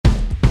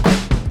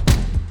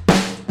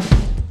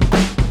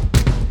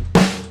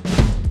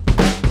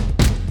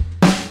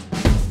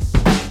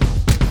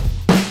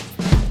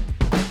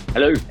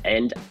Hello,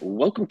 and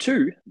welcome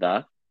to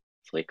the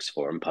Netflix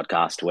Forum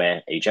podcast,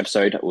 where each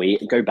episode we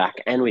go back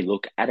and we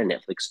look at a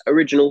Netflix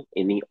original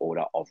in the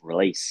order of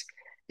release.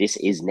 This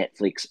is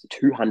Netflix's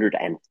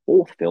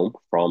 204th film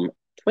from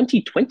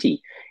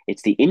 2020.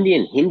 It's the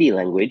Indian Hindi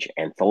language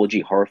anthology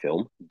horror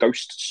film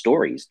Ghost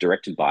Stories,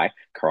 directed by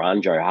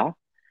Karan Johar,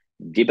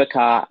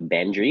 Dibakar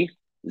Banji,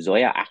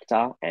 Zoya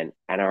Akhtar, and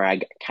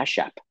Anurag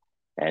Kashyap,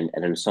 and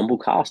an ensemble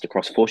cast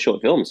across four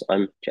short films.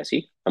 I'm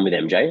Jesse. I'm with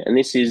MJ, and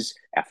this is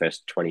our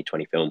first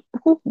 2020 film.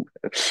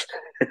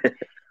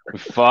 We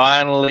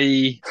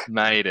finally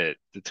made it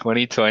to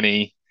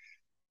 2020.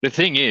 The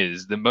thing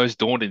is, the most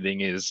daunting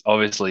thing is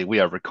obviously we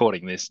are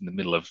recording this in the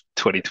middle of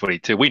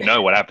 2022. We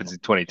know what happens in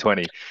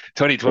 2020.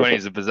 2020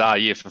 is a bizarre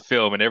year for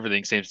film, and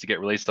everything seems to get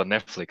released on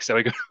Netflix. So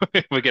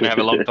we're going to have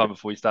a long time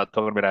before we start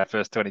talking about our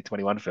first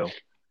 2021 film.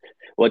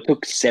 Well, it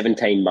took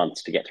 17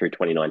 months to get through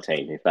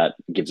 2019, if that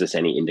gives us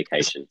any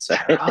indication. So,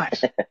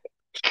 Right.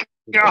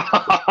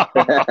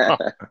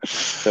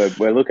 so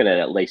we're looking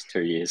at least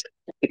 2 years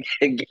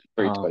to get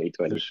through Oh, for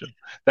 2020. sure.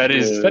 That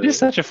is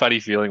such a funny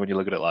feeling when you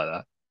look at it like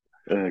that.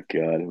 Oh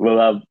God.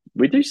 Well,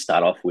 we do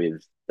start off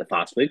with the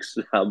fast flicks.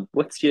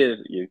 What's your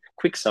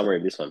quick summary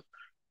of this one?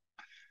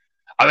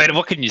 I mean,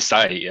 what can you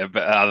say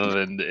other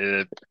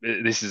than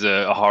this is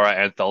a horror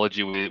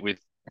anthology with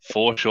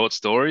four short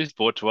stories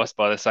brought to us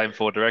by the same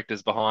four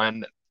directors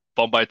behind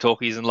Bombay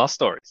Talkies and Lust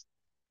Stories.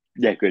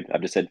 Yeah, good.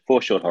 I've just said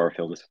four short horror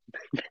films.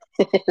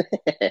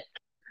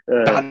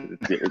 Done.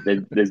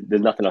 There's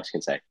nothing else you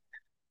can say.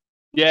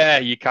 Yeah,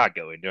 you can't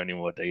go into any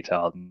more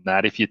detail than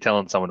that. If you're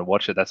telling someone to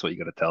watch it, that's what you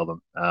got to tell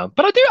them. But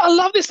I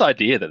love this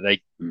idea that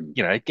they,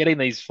 Mm. getting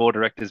these four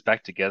directors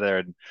back together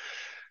and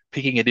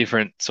picking a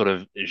different sort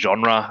of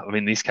genre. I mean,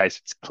 in this case,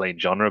 it's clean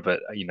genre,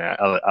 but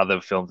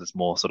other films, it's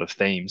more sort of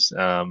themes.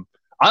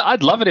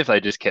 I'd love it if they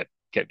just kept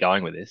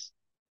going with this.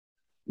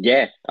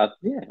 Yeah,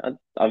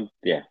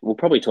 yeah. We'll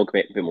probably talk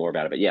a bit more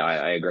about it, but yeah,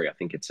 I agree. I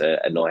think it's a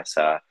nice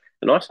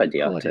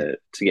idea Cool idea.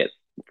 to get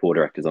four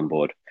directors on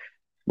board.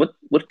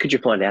 What could you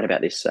find out about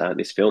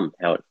this film?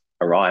 How it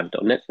arrived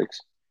on Netflix?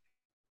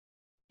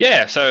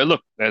 Yeah, so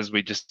look, as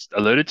we just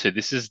alluded to,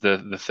 this is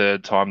the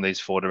third time these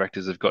four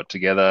directors have got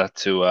together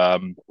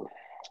to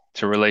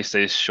release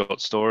these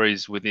short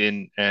stories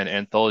within an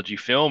anthology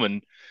film,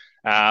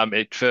 and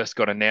it first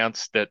got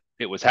announced that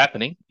it was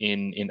happening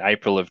in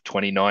April of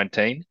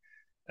 2019.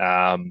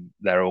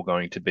 They're all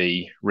going to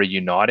be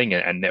reuniting,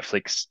 and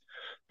Netflix,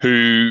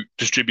 who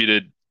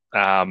distributed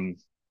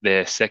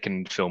their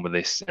second film of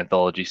this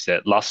anthology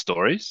set, Lust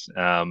Stories,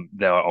 they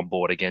were on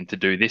board again to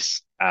do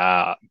this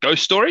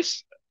Ghost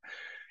Stories.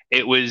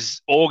 It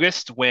was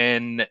August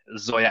when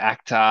Zoya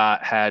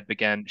Akhtar had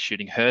began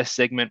shooting her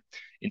segment.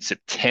 In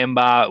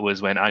September was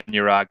when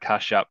Anurag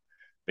Kashyap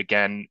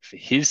began for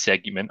his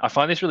segment. I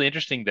find this really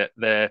interesting that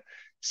there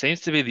seems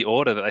to be the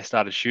order that they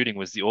started shooting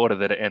was the order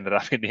that it ended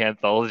up in the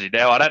anthology.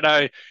 Now, I don't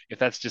know if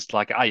that's just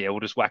like, oh yeah, we'll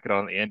just whack it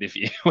on at the end if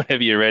you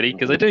whenever you're ready.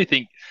 Because I do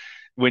think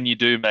when you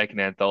do make an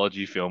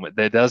anthology film,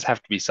 there does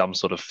have to be some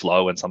sort of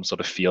flow and some sort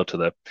of feel to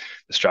the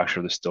structure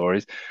of the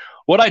stories.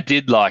 What I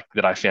did like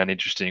that I found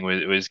interesting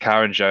was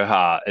Karan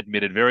Johar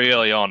admitted very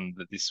early on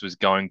that this was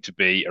going to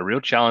be a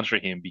real challenge for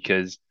him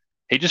because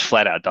he just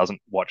flat out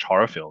doesn't watch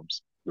horror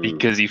films Mm.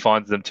 because he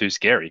finds them too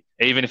scary.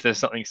 Even if there's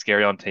something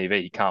scary on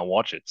TV, he can't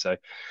watch it. So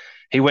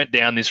he went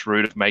down this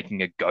route of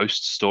making a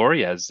ghost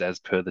story as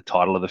per the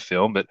title of the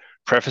film, but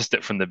prefaced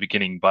it from the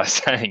beginning by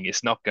saying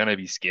it's not going to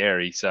be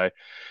scary. So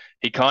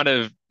he kind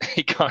of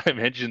he kind of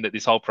mentioned that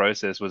this whole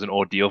process was an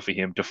ordeal for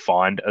him to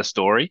find a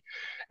story,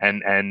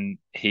 and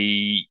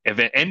he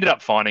ended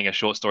up finding a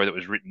short story that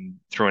was written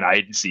through an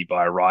agency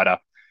by a writer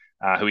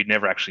who he'd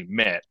never actually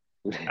met.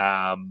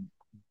 Um,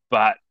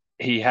 but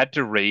he had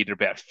to read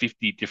about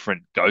 50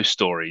 different ghost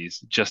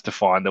stories just to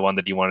find the one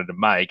that he wanted to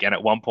make. And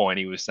at one point,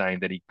 he was saying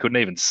that he couldn't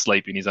even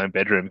sleep in his own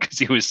bedroom because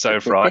he was so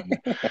frightened.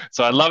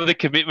 So I love the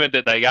commitment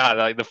that they got.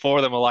 Like the four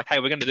of them are like, "Hey,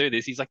 we're going to do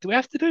this." He's like, "Do we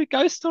have to do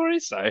ghost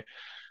stories?" So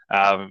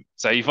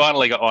he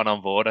finally got one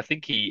on board. I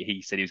think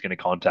he said he was going to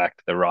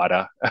contact the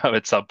writer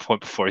at some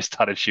point before he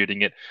started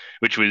shooting it,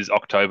 which was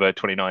October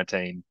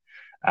 2019.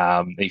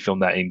 He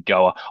filmed that in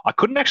Goa. I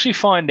couldn't actually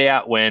find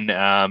out when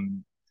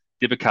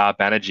Dibakar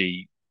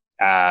Banerjee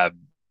uh,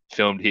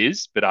 filmed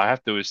his, but I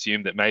have to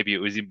assume that maybe it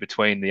was in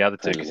between the other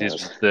two Probably because his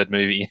was was. the third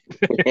movie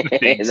in the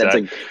thing. That's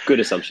So, a good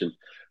assumption.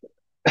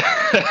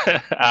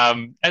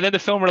 and then the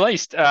film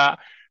released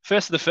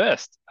first of the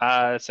first,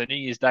 so New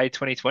Year's Day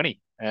 2020,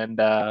 and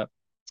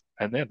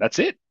then that's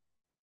it.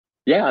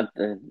 Yeah,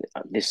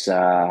 this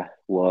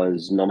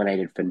was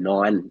nominated for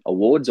 9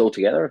 awards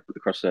altogether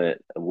across the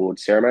award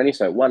ceremony.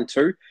 So it won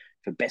two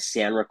for Best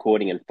Sound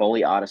Recording and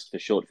Foley Artist for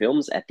Short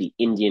Films at the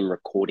Indian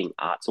Recording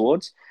Arts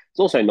Awards. It's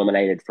also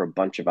nominated for a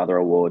bunch of other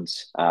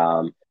awards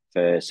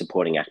for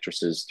supporting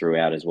actresses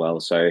throughout as well.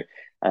 So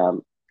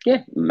um,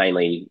 yeah,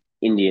 mainly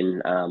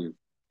Indian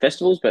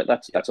festivals, but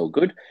Yep. that's all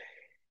good.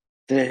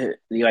 The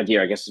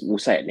idea, I guess we'll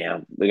say it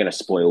now. We're going to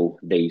spoil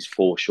these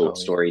four short Oh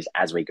yeah. stories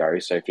as we go.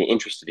 So if you're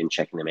interested in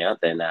checking them out,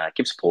 then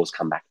give us a pause.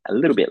 Come back a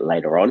little bit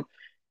later on.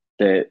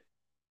 The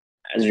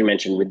as you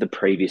mentioned, with the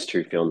previous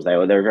two films, they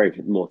were very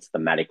more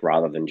thematic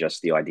rather than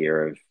just the idea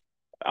of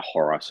a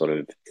horror sort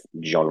of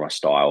genre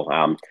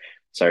style.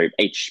 So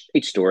each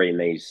story in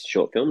these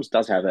short films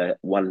does have a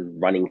one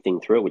running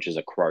thing through it, which is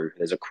a crow.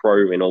 There's a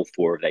crow in all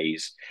four of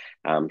these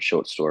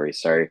short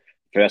stories. So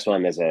first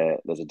one, there's a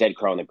dead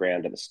crow on the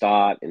ground at the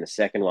start. In the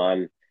second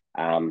one,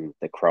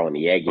 the crow and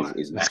the egg is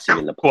It's massive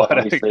in the plot,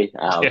 obviously.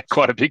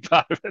 quite a big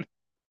part of it.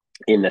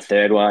 In the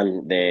third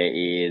one, there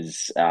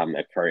is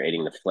a crow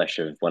eating the flesh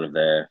of one of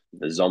the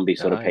zombie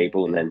sort of Oh,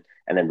 people, and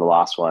yeah. then the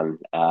last one,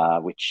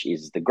 which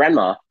is the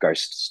grandma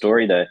ghost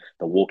story, the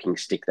walking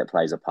stick that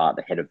plays a part.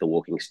 The head of the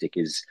walking stick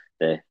is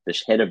the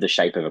head of the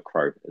shape of a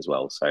crow as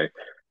well. So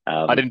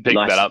I didn't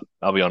pick that nice. up.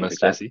 I'll be honest, With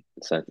that, Jesse.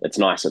 so it's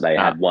nice that they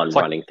Nah, had one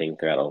running thing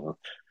throughout all of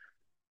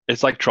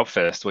it's like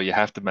Tropfest where you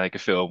have to make a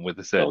film with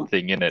a the certain film.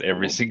 thing in it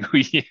every single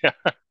year.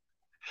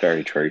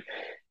 Very true.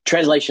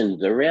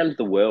 Translations around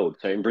the world.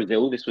 So in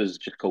Brazil, this was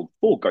just called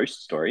Four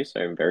Ghost Stories.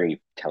 So I'm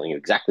very telling you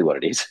exactly what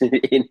it is.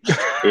 In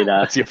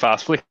That's your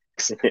fast flicks.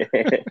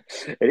 it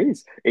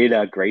is.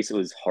 In Greece, it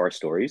was horror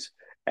stories.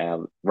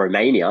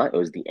 Romania, it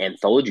was the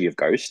anthology of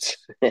ghosts,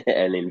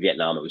 and in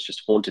Vietnam, it was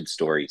just haunted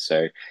stories.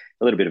 So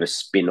a little bit of a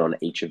spin on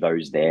each of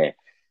those there.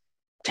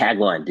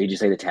 Tagline. Did you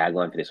see the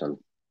tagline for this one?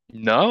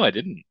 No, I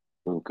didn't.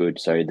 Oh, good.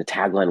 So the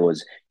tagline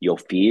was "Your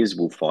fears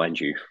will find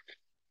you."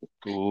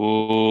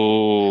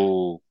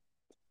 Ooh,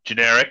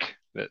 generic.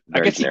 But I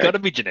Very guess you got generic. to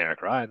be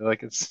generic, right?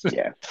 Like it's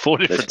Yeah, four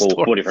there's different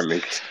four stories. different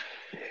movies.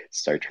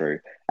 So true.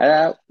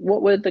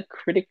 What were the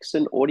critics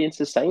and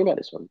audiences saying about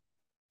this one?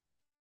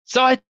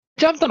 So I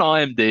jumped on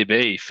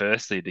IMDb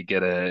firstly to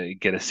get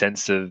a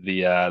sense of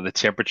the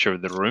temperature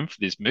of the room for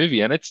this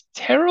movie, and it's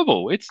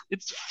terrible. It's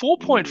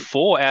Mm.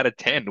 4.4 out of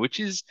 10, which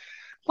is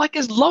like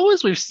as low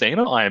as we've seen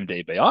on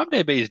IMDb.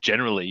 IMDb is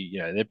generally,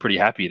 they're pretty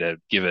happy to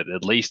give it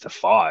at least a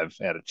 5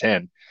 out of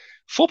 10.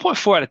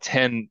 4.4 out of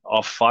 10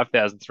 off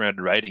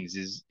 5,300 ratings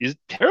is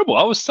terrible.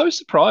 I was so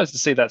surprised to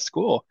see that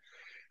score.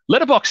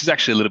 Letterbox is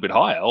actually a little bit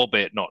higher,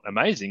 albeit not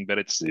amazing, but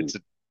Mm. it's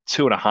a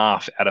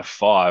 2.5 out of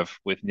 5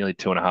 with nearly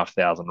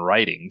 2,500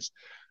 ratings.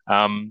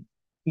 Um,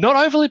 Not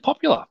overly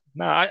popular.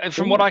 No,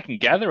 from what Yeah. I can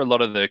gather, a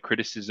lot of the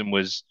criticism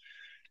was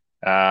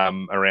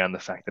around the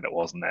fact that it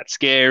wasn't that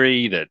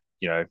scary, that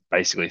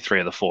basically three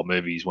of the four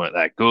movies weren't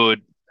that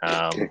good.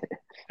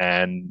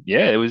 And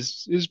yeah, it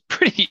was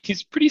pretty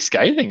it's pretty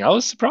scathing. I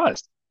was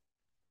surprised.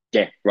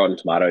 Yeah, Rotten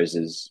Tomatoes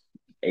is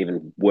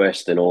even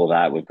worse than all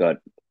that. We've got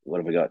what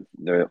have we got?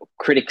 The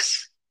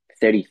critics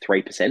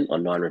 33%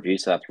 on nine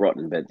reviews, so that's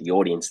rotten. But the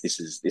audience, this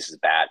is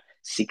bad.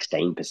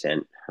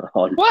 16%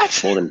 on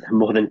What?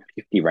 more than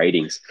 50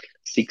 ratings.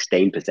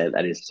 16%.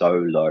 That is so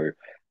low.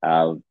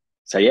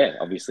 So yeah,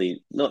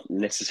 obviously not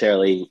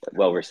necessarily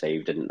well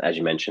received. And as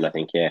you mentioned, I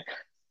think yeah,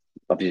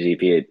 obviously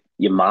if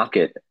you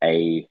market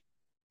a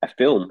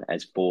film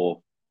as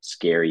for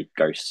scary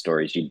ghost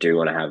stories, you do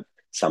want to have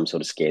some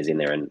sort of scares in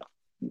there. And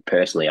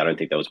personally, I don't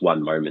think there was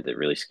one moment that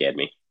really scared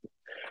me.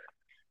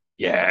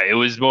 Yeah, it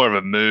was more of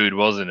a mood,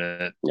 wasn't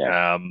it?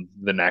 Yeah.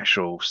 Than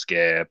actual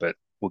scare, but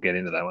we'll get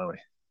into that, won't we?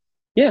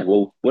 Yeah.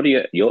 Well, what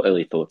are your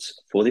early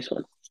thoughts for this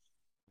one?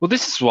 Well,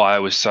 this is why I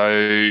was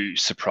so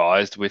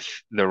surprised with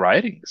the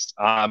ratings.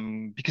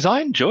 Because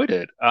I enjoyed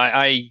it.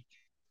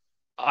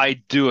 I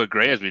do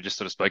agree, as we just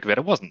sort of spoke about,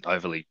 it wasn't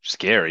overly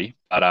scary,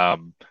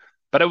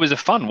 but it was a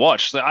fun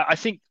watch. So I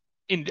think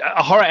in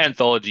a horror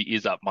anthology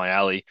is up my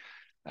alley.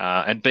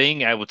 And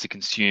being able to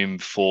consume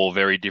four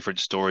very different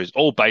stories,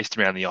 all based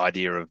around the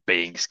idea of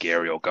being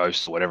scary or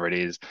ghosts or whatever it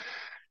is,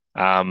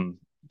 um,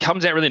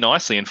 comes out really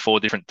nicely in four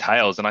different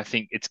tales. And I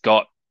think it's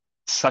got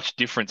such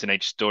difference in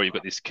each story. You've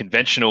got this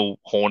conventional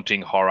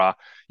haunting horror,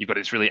 you've got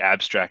this really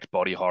abstract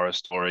body horror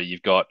story,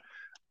 you've got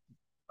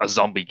a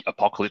zombie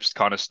apocalypse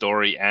kind of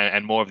story,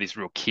 and more of this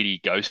real kiddie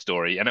ghost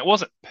story. And it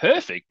wasn't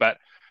perfect, but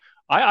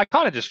I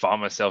kind of just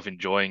found myself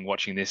enjoying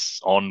watching this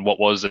on what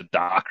was a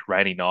dark,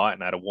 rainy night,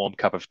 and I had a warm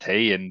cup of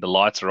tea, and the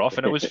lights are off,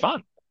 and it was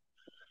fun.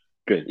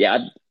 Good. Yeah,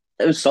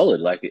 it was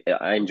solid. Like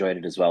I enjoyed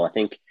it as well. I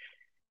think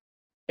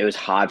it was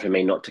hard for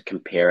me not to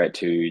compare it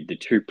to the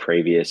two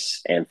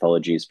previous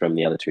anthologies from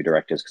the other two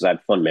directors because I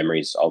had fond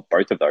memories of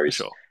both of For those.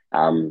 sure.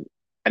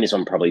 And this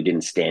one probably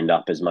didn't stand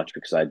up as much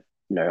because I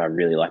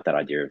really like that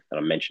idea of, and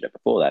I mentioned it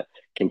before, that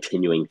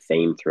continuing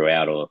theme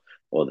throughout, or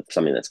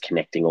something that's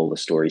connecting all the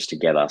stories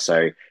together.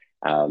 So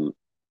um,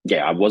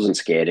 yeah, I wasn't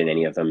scared in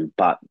any of them,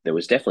 but there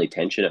was definitely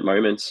tension at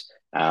moments.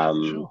 For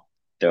Um, sure.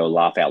 there were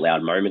laugh out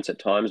loud moments at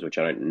times, which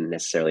I don't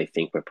necessarily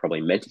think were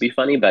probably meant to be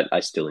funny, but I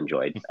still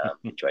enjoyed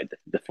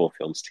the four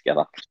films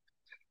together.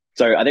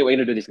 So I think we're going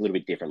to do this a little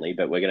bit differently,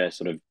 but we're going to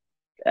sort of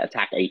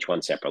attack each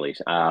one separately.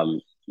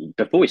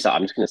 Before we start,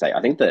 I'm just going to say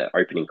I think the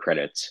opening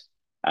credits,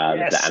 the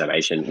Yes.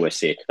 animation were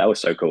sick. That was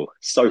so cool, It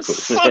so was cool.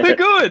 so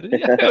good.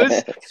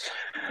 Yeah,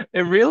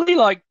 it really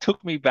like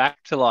took me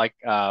back to like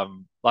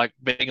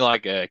being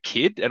like a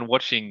kid and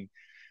watching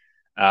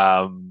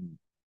um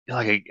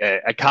like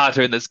a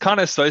cartoon that's kind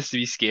of supposed to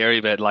be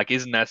scary, but like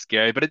isn't that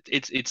scary? But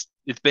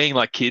it's being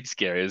like kid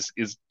scary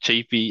is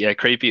cheapy, yeah,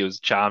 creepy. It was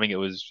charming. It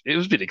was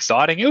a bit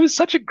exciting. It was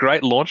such a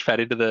great launch pad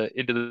into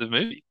the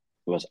movie.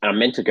 Was. And I'm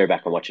meant to go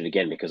back and watch it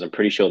again because I'm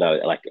pretty sure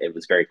that like it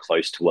was very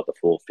close to what the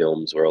four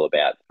films were all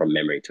about from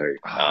memory too.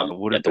 Oh,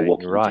 would You had have The been.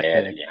 You're Walking right.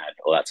 Dead Yeah. and you had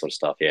all that sort of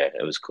stuff. Yeah,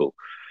 it was cool.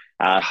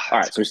 All That's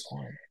right, a so we good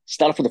point.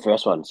 start off with the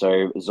first one.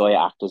 So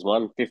Zoya actors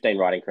one, 15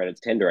 writing credits,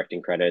 10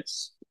 directing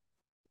credits.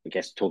 I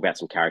guess talk about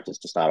some characters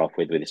to start off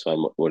with this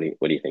one. What are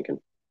you thinking?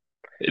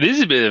 It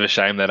is a bit of a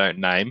shame they don't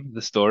name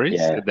the stories.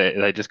 Yeah.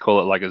 They just call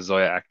it like a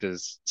Zoya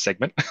Actors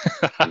segment.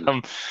 Mm.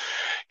 um,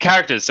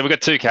 Characters. So we've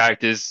got two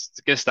characters.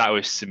 I'm going to start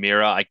with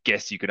Samira. I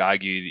guess you could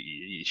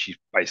argue she's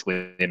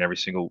basically in every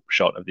single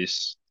shot of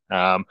this.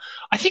 I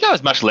think I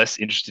was much less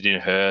interested in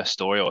her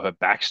story or her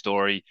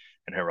backstory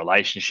and her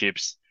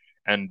relationships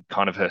and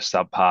kind of her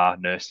subpar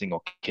nursing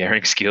or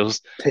caring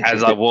skills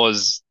as I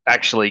was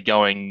actually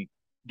going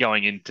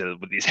into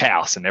with this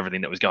house and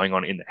everything that was going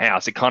on in the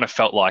house. It kind of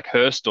felt like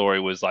her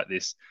story was like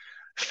this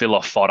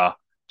filler fodder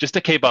just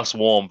to keep us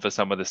warm for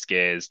some of the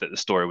scares that the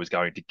story was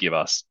going to give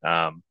us,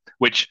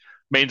 which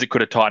means it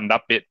could have tightened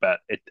up a bit, but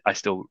I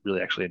still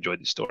really actually enjoyed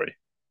the story.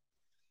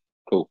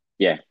 Cool.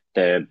 Yeah.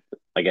 The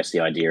I guess the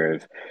idea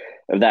of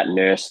that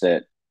nurse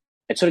that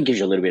it sort of gives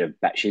you a little bit of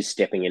that she's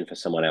stepping in for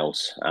someone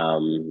else,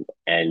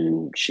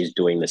 and she's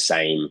doing the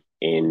same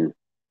in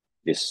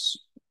this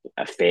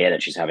affair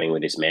that she's having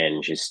with this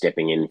man. She's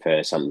stepping in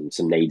for some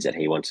needs that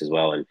he wants as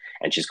well,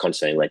 and she's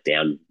constantly let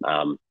down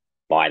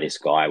by this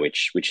guy,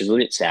 which is a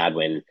little bit sad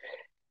when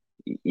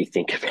you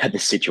think about the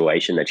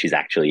situation that she's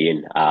actually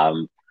in.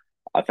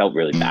 I felt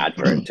really bad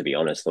for it, to be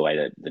honest, the way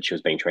that she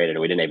was being treated.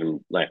 We didn't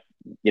even like,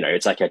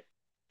 it's like a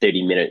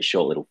 30-minute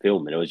short little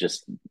film, and it was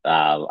just,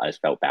 I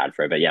just felt bad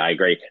for her. But yeah, I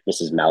agree.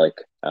 Mrs. Malik,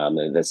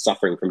 they're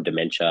suffering from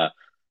dementia,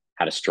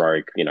 had a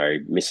stroke,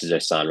 misses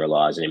her son,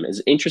 relies on him.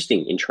 It's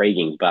interesting,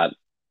 intriguing, but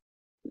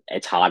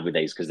it's hard with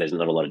these because there's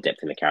not a lot of depth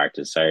in the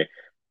characters. So,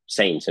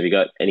 scenes. Have you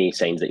got any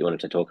scenes that you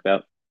wanted to talk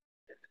about?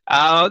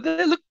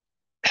 Look,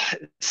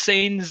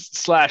 scenes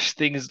slash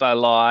things that I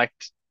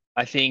liked.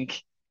 I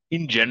think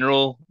in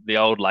general, the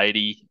old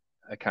lady,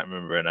 I can't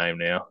remember her name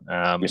now.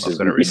 I've Mrs.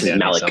 got it written Mrs.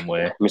 down here Malik.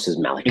 somewhere. Mrs.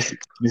 Malik.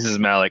 Mrs.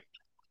 Malik.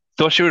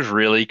 Thought she was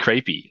really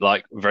creepy,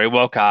 like very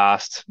well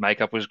cast.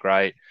 Makeup was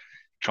great,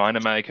 trying to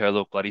make her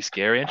look bloody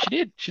scary, and she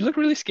did. She looked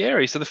really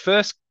scary. So the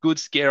first good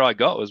scare I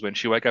got was when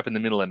she woke up in the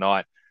middle of the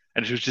night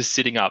and she was just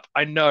sitting up.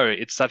 I know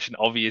it's such an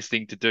obvious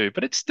thing to do,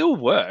 but it still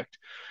worked.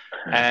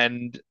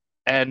 And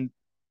and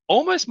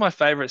almost my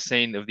favorite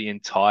scene of the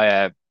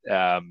entire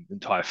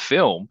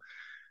film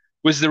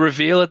was the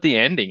reveal at the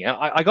ending. And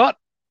I got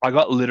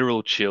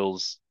literal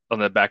chills on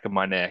the back of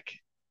my neck.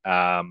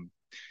 Um,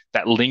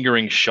 that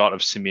lingering shot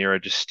of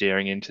Samira just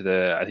staring into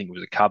I think it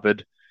was a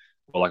cupboard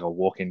or like a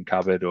walk-in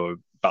cupboard or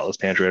butler's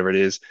pantry, whatever it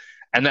is.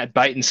 And that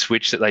bait and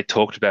switch that they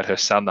talked about her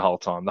son the whole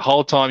time. The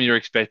whole time you're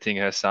expecting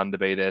her son to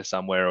be there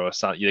somewhere or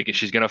son, you think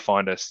she's going to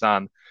find her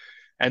son.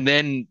 And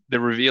then the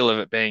reveal of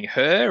it being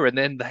her, and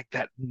then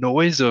that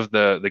noise of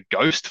the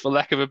ghost, for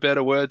lack of a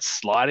better word,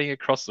 sliding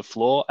across the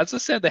floor. As I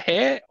said, the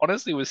hair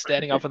honestly was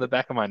standing up on the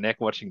back of my neck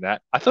watching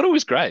that. I thought it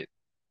was great.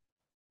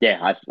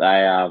 Yeah,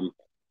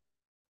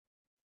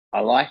 I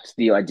liked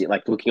the idea,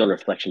 like looking on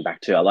reflection back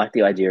too. I liked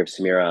the idea of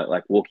Samira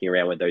like walking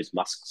around with those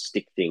musk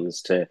stick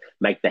things to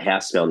make the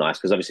house smell nice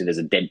because obviously there's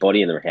a dead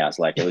body in the house.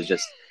 Like it was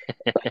just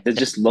like there's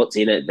just lots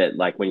in it that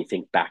like when you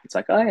think back, it's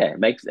like oh yeah,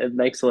 it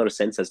makes a lot of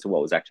sense as to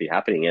what was actually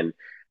happening. And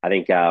I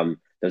think there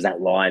was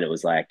that line. It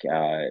was like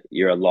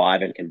you're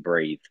alive and can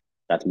breathe.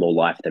 That's more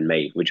life than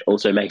me, which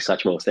also makes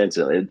such more sense.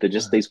 They're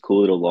just these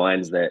cool little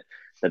lines that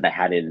they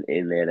had in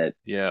there that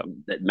Yeah.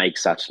 that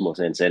makes such more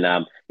sense. And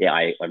yeah,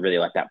 I really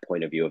like that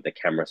point of view of the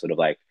camera sort of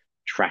like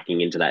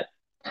tracking into that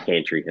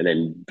pantry and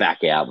then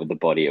back out with the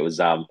body. It was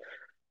yeah,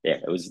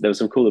 it was there was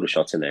some cool little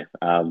shots in there.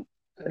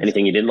 That's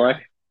Anything you didn't like?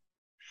 great.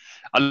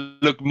 I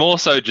look more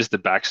so just the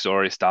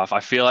backstory stuff. I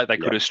feel like they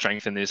Yeah. could have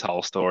strengthened this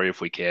whole story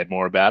if we cared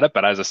more about it.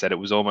 But as I said, it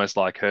was almost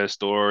like her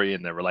story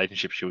and the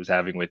relationship she was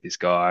having with this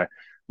guy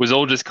was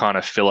all just kind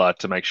of filler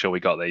to make sure we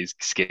got these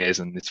scares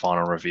and this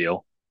final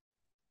reveal.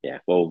 Yeah.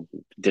 Well,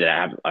 did I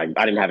have I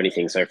didn't have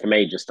anything. So for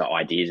me, just the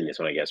ideas in this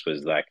one, I guess,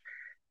 was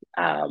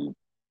um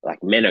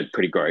like men are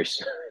pretty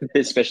gross,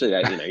 especially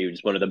that, you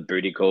just wanted the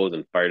booty calls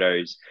and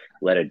photos,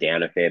 let her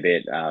down a fair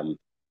bit.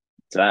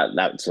 So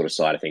that sort of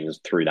side of things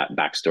through that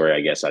backstory,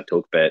 I guess I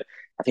took. But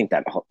I think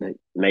that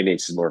maybe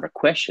it's more of a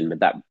question,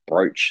 but that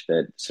brooch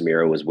that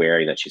Samira was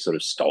wearing that she sort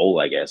of stole,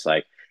 I guess,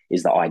 like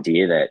is the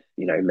idea that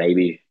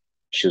maybe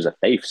she was a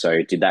thief.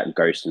 So did that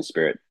ghost and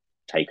spirit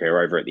take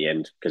her over at the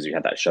end? Because you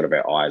had that shot of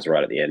her eyes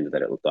right at the end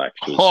that it looked like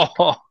she was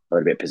Oh, a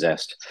little bit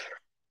possessed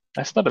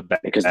that's not a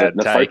because the, bad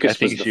the take. I focus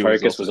think was the she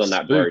was focus was also on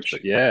that spooked, brooch.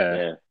 but yeah,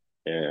 Yeah,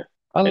 yeah.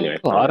 I, Anyway,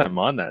 I don't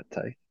mind that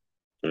take.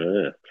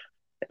 uh,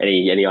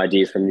 any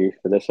ideas from you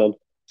for this one?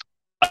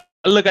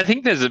 Look, I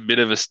think there's a bit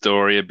of a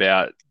story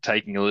about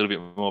taking a little bit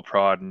more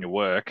pride in your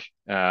work.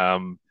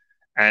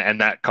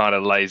 and that kind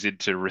of lays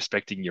into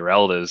respecting your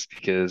elders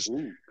because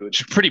Ooh, good.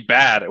 she's pretty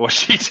bad at what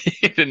she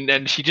did,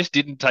 and she just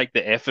didn't take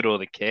the effort or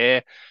the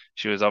care.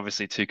 She was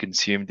obviously too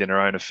consumed in her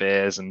own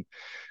affairs, and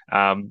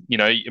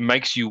it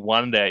makes you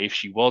wonder if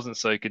she wasn't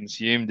so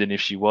consumed and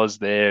if she was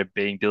there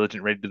being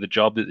diligent, ready to the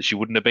job, that she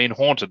wouldn't have been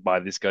haunted by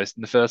this ghost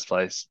in the first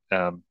place,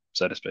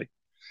 so to speak.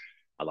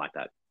 I like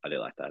that. I do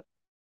like that.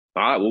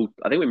 All right, well,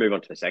 I think we move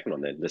on to the second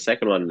one then. The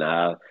second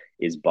one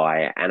is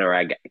by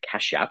Anurag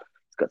Kashyap.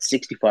 It's got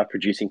 65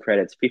 producing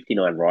credits,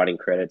 59 writing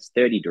credits,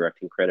 30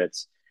 directing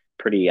credits.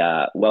 Pretty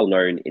well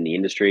known in the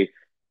industry.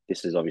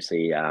 This is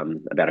obviously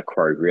about a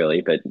crow,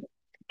 really, but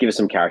give us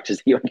some characters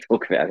that you want to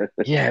talk about.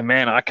 Yeah,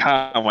 man, I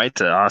can't wait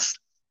to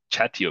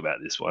chat to you about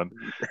this one.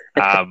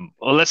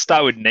 Well, let's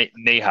start with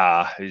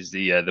Neha, who's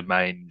the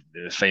main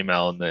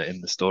female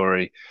in the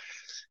story.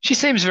 She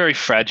seems very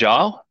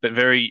fragile, but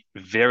very,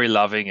 very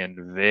loving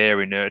and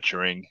very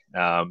nurturing.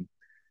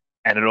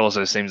 And it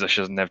also seems like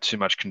she doesn't have too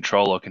much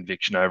control or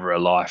conviction over her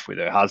life with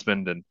her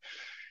husband. And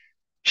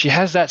she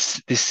has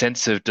this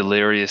sense of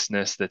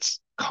deliriousness that's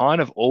kind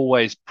of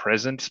always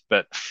present,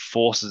 but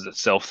forces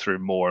itself through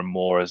more and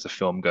more as the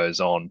film goes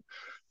on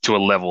to a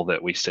level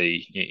that we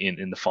see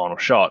in the final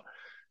shot.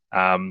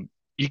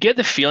 You get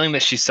the feeling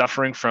that she's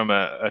suffering from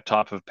a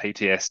type of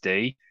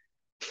PTSD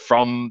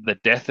from the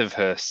death of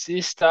her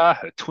sister,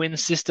 her twin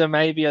sister,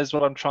 maybe, is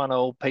what I'm trying to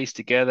all piece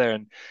together.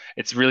 And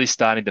it's really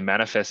starting to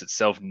manifest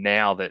itself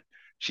now that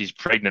she's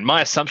pregnant.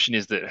 My assumption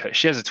is that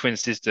she has a twin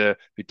sister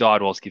who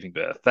died whilst giving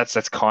birth.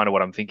 That's kind of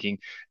what I'm thinking.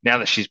 Now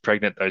that she's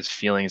pregnant, those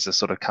feelings are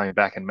sort of coming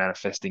back and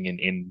manifesting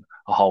in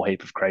a whole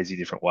heap of crazy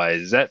different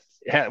ways.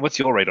 What's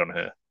your read on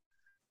her?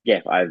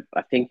 Yeah,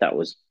 I think that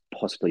was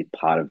possibly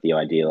part of the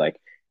idea. Like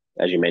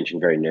as you mentioned,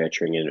 very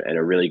nurturing and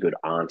a really good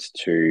aunt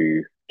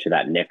to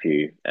that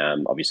nephew.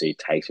 Obviously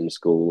takes him to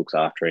school, looks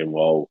after him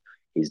while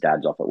his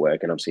dad's off at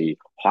work, and obviously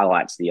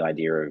highlights the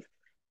idea of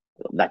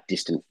that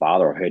distant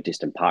father or her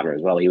distant partner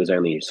as well. He was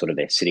only sort of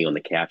there sitting on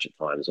the couch at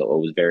times, or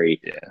was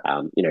very,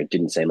 Yeah.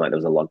 didn't seem like there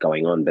was a lot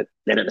going on. But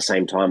then at the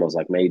same time, I was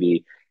like,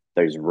 maybe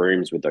those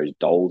rooms with those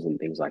dolls and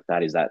things like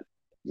that, is that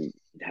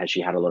has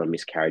she had a lot of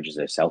miscarriages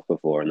herself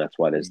before, and that's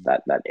why there's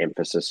that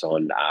emphasis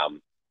on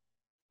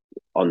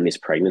this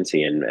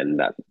pregnancy and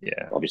that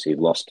Yeah. obviously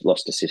lost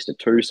a sister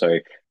too. So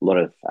a lot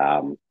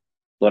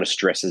of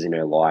stresses in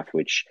her life,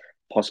 which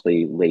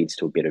possibly leads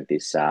to a bit of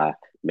this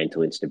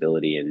mental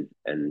instability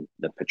and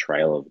the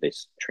portrayal of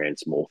this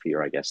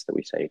transmorphia, I guess, that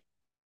we see.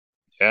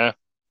 Yeah.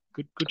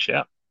 Good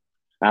shout.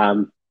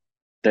 Um,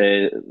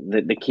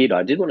 the kid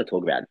I did want to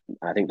talk about.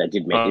 I think they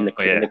did in Oh, in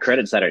yeah. the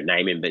credits they don't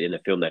name him, but in the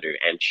film they do.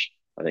 Anch,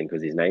 I think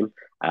was his name.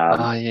 Um,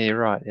 Oh, yeah, you're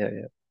right. Yeah,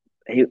 yeah.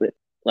 he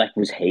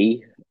was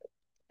he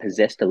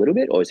possessed a little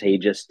bit, or is he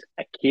just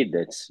a kid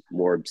that's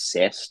more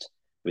obsessed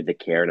with the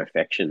care and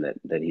affection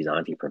that his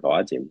auntie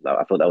provides him?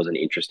 I thought that was an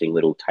interesting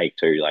little take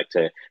too, like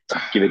to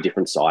give a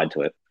different side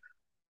to it.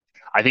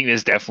 I think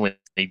there's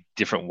definitely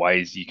different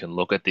ways you can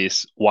look at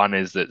this. One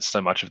is that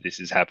so much of this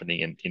is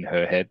happening in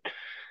her head.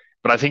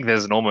 But I think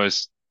there's an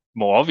almost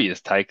more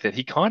obvious take that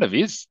he kind of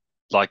is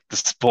like the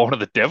spawn of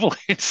the devil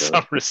in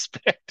some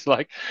respect.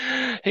 Like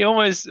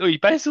he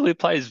basically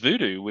plays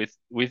voodoo with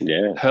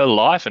Yeah, her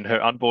life and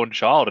her unborn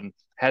child and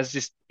has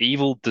this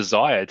evil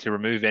desire to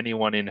remove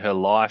anyone in her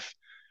life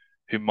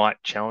who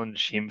might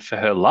challenge him for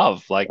her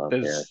love. Like yeah.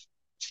 there's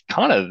it's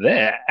kind of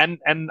there. And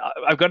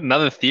I've got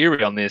another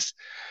theory on this,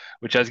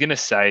 which I was going to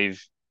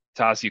save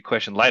to ask you a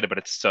question later, but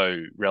it's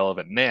so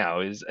relevant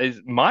now. Is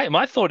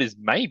my thought is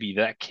maybe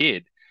that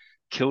kid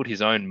killed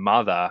his own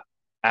mother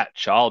at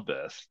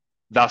childbirth,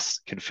 thus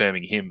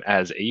confirming him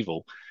as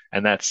evil.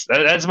 And that's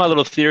my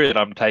little theory that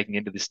I'm taking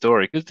into this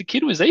story because the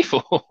kid was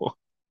evil,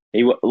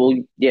 Well,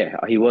 yeah,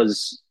 he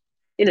was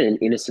in an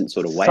innocent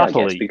sort of way, I guess,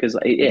 subtly because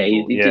yeah,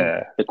 evil. he did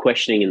Yeah, the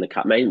questioning in the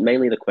car,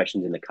 mainly the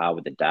questions in the car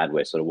with the dad,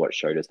 were sort of what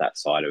showed us that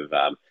side of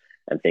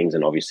and things,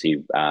 and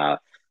obviously,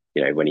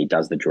 when he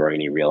does the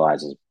drawing, he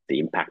realizes the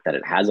impact that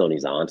it has on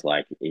his aunt.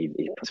 Like he so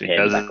he prepares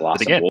does that it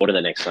glass of again. water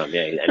the next time,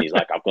 yeah, and he's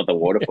like, "I've got the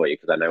water for you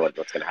because I know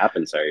what's going to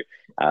happen." So,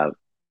 uh,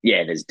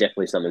 yeah, there's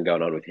definitely something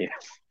going on with him.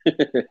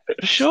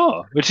 For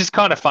sure, which is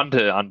kind of fun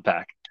to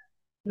unpack.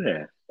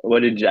 Yeah.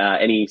 What did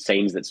any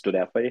scenes that stood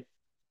out for you?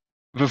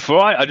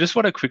 Before I just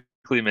want to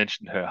quickly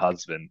mention her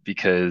husband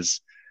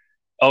because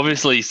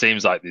obviously he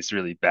seems like this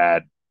really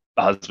bad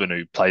husband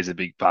who plays a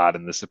big part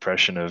in the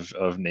suppression of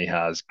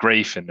Niha's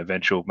grief and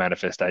eventual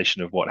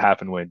manifestation of what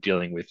happened when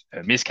dealing with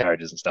her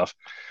miscarriages and stuff.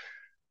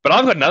 But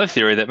I've got another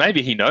theory that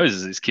maybe he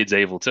knows his kid's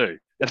evil too.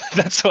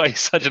 That's why he's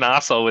such an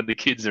asshole when the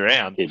kid's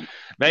around. Kid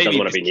doesn't Maybe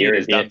want to this be near kid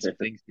him. has Yeah, done some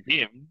things to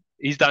him.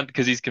 He's done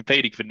because he's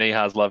competing for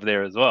Niha's love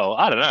there as well.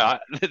 I don't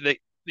know.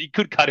 He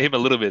could cut him a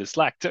little bit of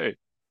slack too.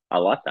 I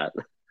like that.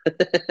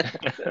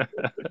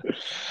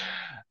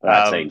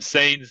 That scene.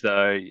 Scenes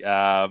though,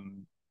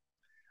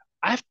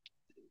 I've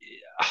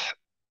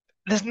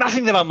there's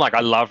nothing that I'm like.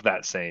 I love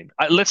that scene.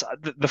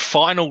 The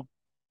final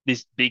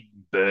this big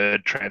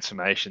bird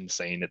transformation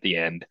scene at the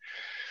end.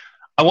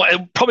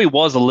 It probably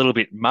was a little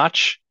bit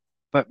much,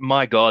 but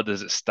my God,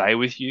 does it stay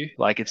with you?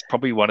 Like it's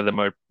probably one of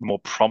the more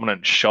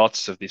prominent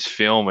shots of this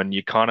film, and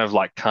you kind of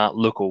like can't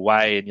look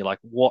away, and you're like,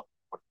 what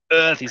on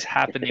earth is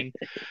happening?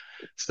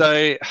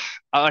 So,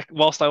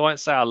 whilst I won't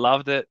say I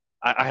loved it,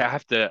 I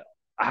have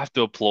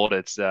to applaud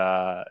its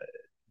the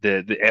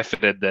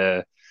effort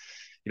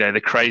and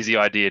the crazy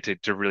idea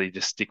to really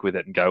just stick with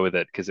it and go with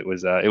it because it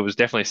was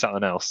definitely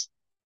something else.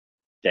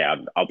 Yeah,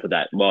 I'll put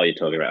that while you're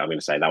talking about. I'm going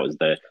to say that was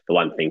the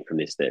one thing from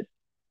this that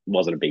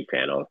wasn't a big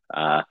fan of.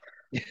 I,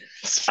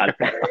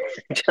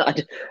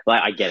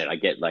 like I get it. I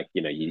get like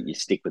you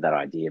stick with that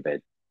idea,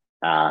 but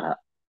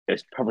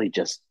it's probably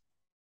just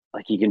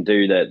like you can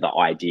do the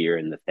idea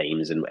and the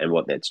themes and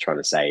what that's trying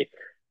to say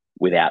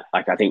without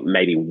like I think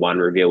maybe one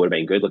reveal would have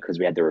been good because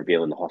we had the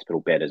reveal in the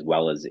hospital bed as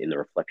well as in the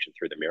reflection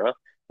through the mirror.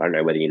 I don't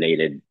know whether you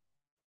needed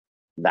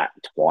that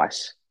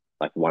twice.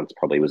 Like once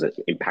probably was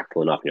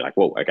impactful enough, and you're like,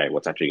 "Whoa, okay,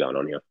 what's actually going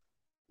on here?"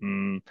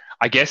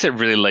 I guess it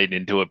really leaned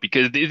into it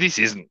because this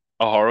isn't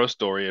a horror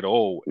story at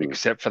all, Mm,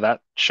 except for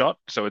that shot.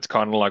 So it's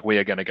kind of like we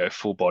are going to go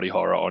full body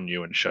horror on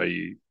you and show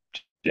you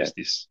yeah, just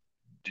this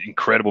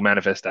incredible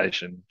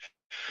manifestation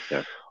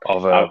yeah.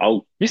 of a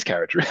I'll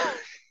miscarriage.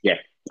 yeah.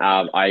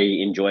 I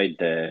enjoyed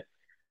the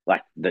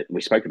like that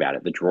we spoke about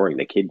it, the drawing,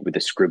 the kid with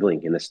the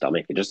scribbling in the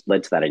stomach. It just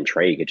led to that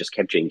intrigue. It just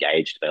kept you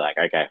engaged. They're like,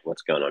 okay,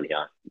 what's going on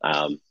here?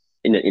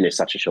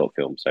 Such a short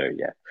film. So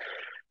yeah.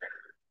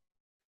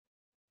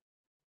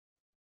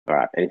 All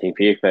right. Anything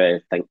for you for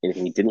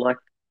anything you didn't like?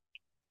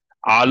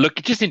 Look,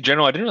 just in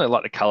general, I didn't really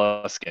like the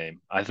color scheme.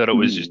 I thought it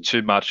was just Mm,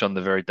 too much on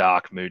the very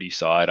dark, moody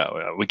side.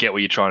 We get what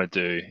you're trying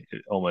to do,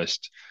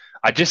 almost.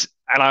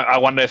 I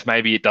wonder if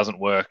maybe it doesn't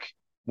work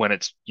when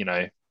it's,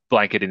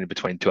 blanketed in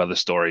between two other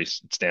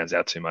stories. It stands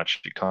out too much.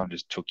 It kind of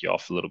just took you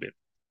off a little bit.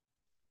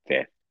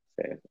 fair,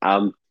 fair.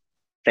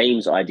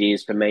 Themes,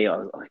 ideas for me.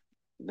 Like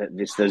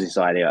there's this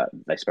idea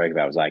they spoke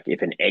about. It was like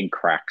if an egg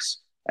cracks,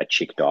 a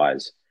chick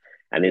dies,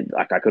 and it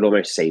like I could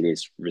almost see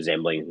this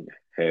resembling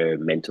her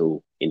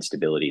mental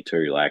instability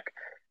too. Like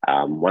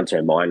once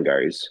her mind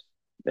goes,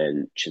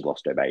 then she's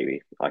lost her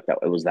baby. Like that,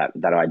 it was that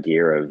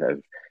idea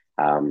of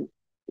um,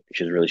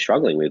 she was really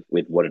struggling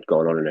with what had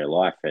gone on in her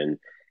life, and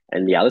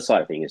the other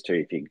side of things too.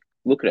 If you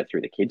look at it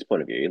through the kids'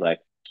 point of view, like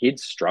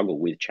kids struggle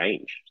with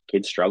change.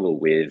 Kids struggle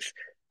with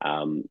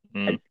um,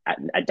 Mm.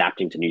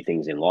 adapting to new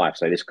things in life.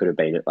 So this could have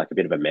been like a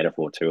bit of a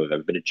metaphor too of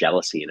a bit of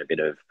jealousy and a bit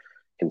of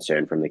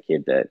concern from the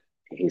kid that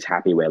he's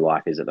happy where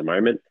life is at the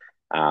moment.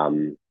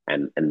 And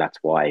that's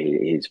why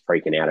he's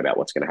freaking out about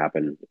what's going to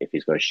happen if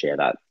he's got to share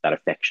that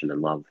affection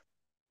and love.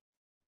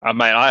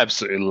 Mate, I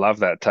absolutely love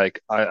that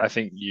take. I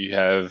think you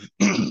have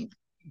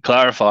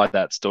clarified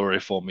that story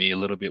for me a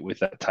little bit with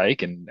that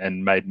take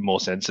and made more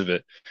sense of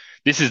it.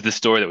 This is the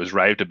story that was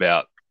raved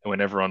about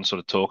when everyone sort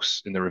of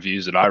talks in the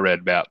reviews that I read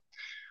about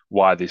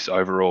why this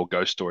overall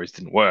ghost stories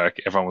didn't work.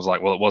 Everyone was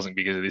like, well, it wasn't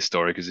because of this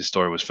story, because this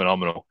story was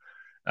phenomenal.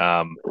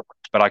 Um,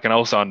 but I can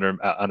also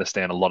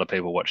understand a lot of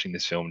people watching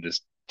this film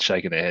just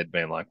shaking their head,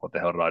 being like, what the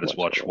hell did I just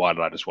What's watch? going on? Why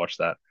did I just watch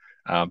that?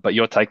 But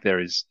your take there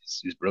is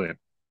brilliant.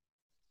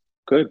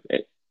 Good.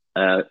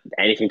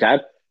 Anything to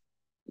add?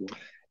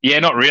 Yeah,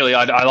 not really.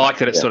 I like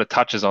that it Yeah. sort of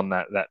touches on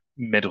that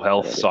mental That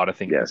health idea. side of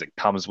Yeah. things that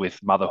comes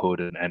with motherhood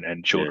and Yeah.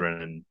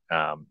 children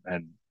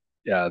and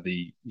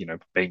the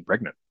being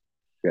pregnant.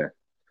 Yeah.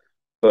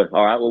 Good.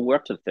 All right. Well, we're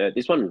up to the third.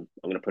 This one, I'm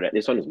going to put it.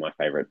 This one is my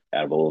favorite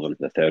out of all of them.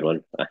 The third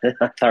one,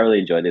 I thoroughly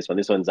enjoyed this one.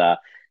 This one's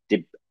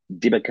Dib-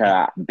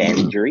 Dibaka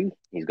Banerjee.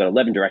 He's got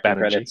 11 directing Banerjee.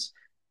 credits.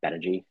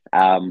 Banerjee.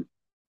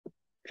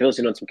 Fill us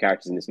in on some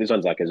characters in this. This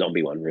one's like a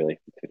zombie one, really.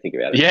 If you think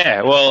about it.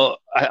 Yeah, well,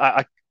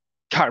 I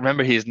can't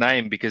remember his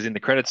name because in the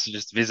credits it's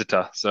just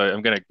Visitor, so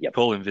I'm going to Yep.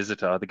 call him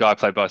Visitor. The guy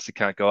played by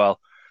Sakant Goel.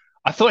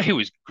 I thought he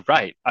was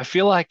great. I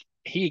feel like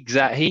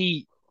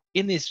he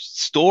in this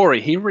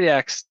story he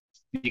reacts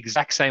the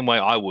exact same way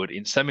I would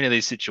in so many of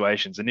these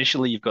situations.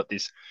 Initially, you've got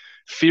this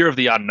fear of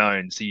the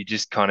unknown, so you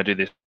just kind of do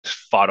this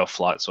fight or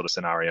flight sort of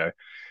scenario.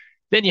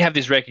 Then you have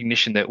this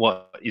recognition that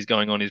what is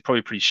going on is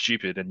probably pretty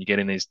stupid, and you get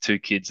in these two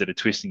kids that are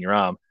twisting your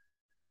arm.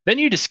 Then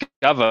you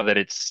discover that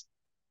it's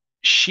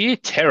sheer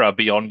terror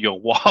beyond your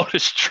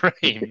wildest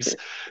dreams.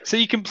 So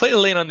you completely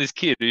lean on this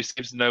kid who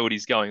seems to know what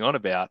he's going on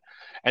about.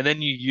 And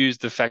then you use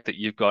the fact that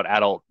you've got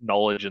adult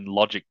knowledge and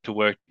logic to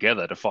work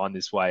together to find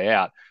this way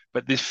out.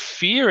 But this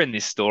fear in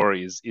this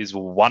story is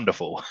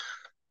wonderful.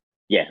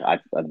 Yeah.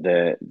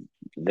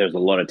 There's a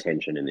lot of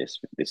tension in this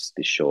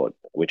short,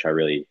 which I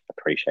really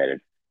appreciated.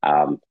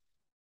 Um,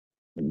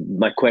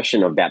 my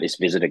question about this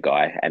visitor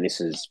guy, and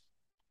this is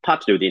part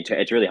to do with the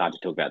it's really hard to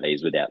talk about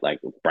these without like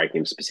breaking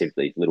them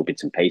specifically little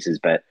bits and pieces.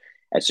 But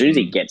as soon as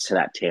he Mm. gets to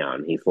that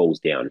town, he falls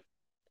down.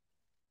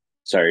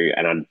 So,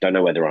 and I don't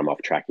know whether I'm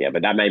off track here,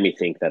 but that made me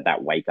think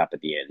that wake up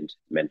at the end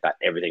meant that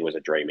everything was a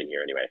dream in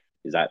here anyway.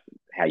 Is that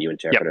how you Yep.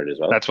 interpret it as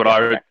well? That's what Yeah.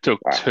 I Okay. took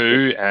All right.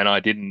 Good. too, and I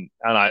didn't,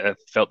 and I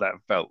felt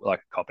like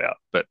a cop out.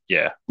 But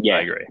yeah, I Yeah.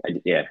 agree.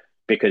 Yeah.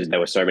 Because there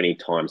were so many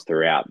times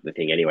throughout the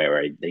thing anyway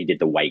where he did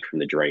the wake from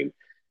the dream.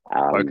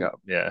 Woke Um, up.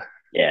 Yeah.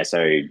 yeah.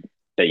 So,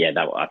 but yeah,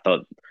 that I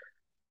thought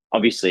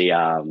obviously,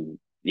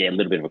 yeah, a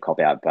little bit of a cop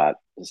out, but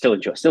still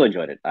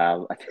enjoyed it.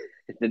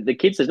 The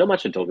kids, there's not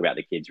much to talk about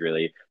the kids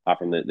really, apart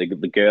from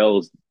the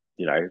girls,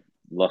 you know,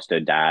 lost her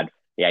dad.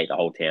 He ate the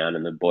whole town,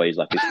 and the boy's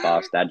like this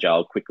fast,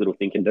 agile, quick little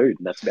thinking dude,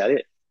 and that's about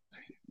it.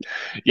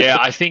 Yeah,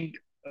 I think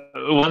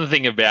one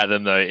thing about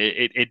them though,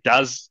 it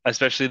does,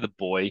 especially the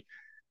boy,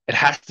 it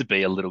has to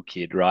be a little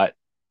kid, right?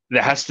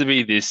 There has to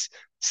be this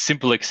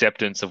simple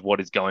acceptance of what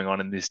is going on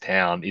in this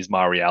town is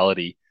my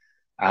reality.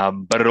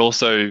 But it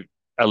also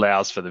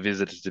allows for the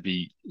visitors to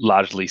be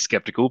largely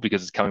skeptical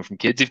because it's coming from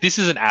kids. If this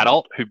is an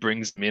adult who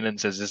brings them in and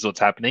says this is what's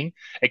happening,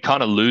 it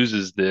kind of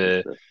loses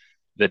the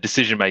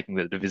decision making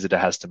that the visitor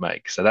has to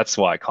make. So that's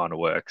why it kind of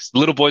works. The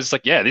little boy's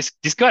like, yeah, this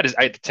guy just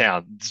ate the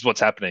town. This is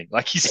what's happening.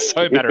 Like he's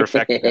so matter of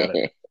fact about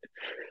it.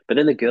 But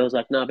then the girl's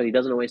like, no, but he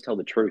doesn't always tell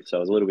the truth. So I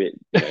was a little bit,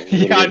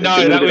 Yeah, I a know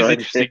little that bit was on.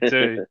 interesting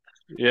too.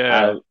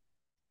 Yeah.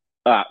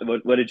 um,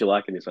 what did you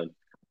like in this one?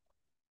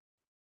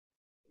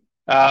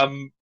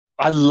 Um,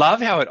 I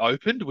love how it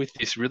opened with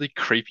this really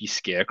creepy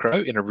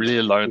scarecrow in a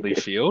really lonely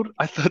field.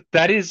 I thought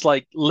that is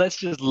like, let's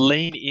just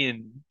lean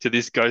in to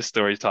this ghost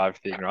story type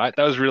thing, right?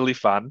 That was really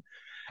fun.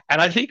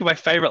 And I think my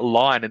favorite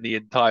line in the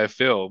entire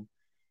film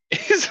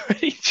is when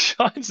he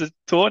shines a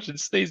torch and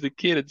sees the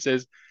kid and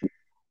says,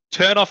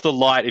 "Turn off the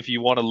light if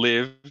you want to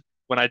live.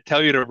 When I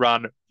tell you to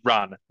run,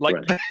 run." Like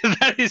Right.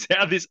 that is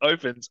how this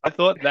opens. I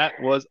thought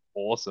that was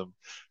awesome.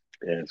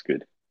 Yeah, it's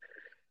good.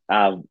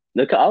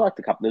 Look, I like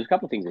the couple. There's a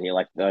couple of things in here,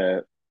 like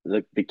the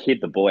kid,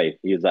 the boy.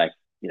 He was like,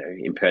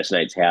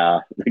 impersonates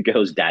how the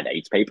girl's dad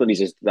eats people, and he's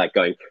just like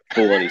going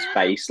full on his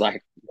face,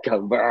 like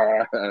going.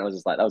 "Brr," and I was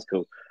just like, that was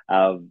cool.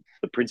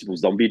 The principal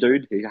zombie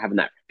dude, who having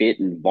that fit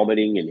and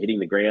vomiting and hitting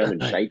the ground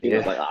and shaking. I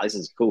was Yeah. like, oh, this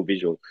is a cool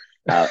visual.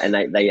 And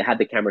they had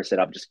the camera set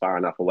up just far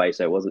enough away,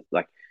 so it wasn't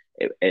like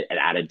it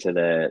added to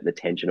the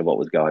tension of what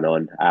was going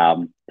on.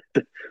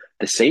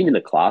 The scene in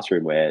the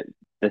classroom where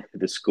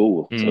the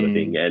school sort of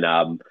thing,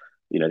 Mm.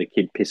 and the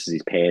kid pisses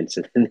his pants,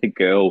 and then the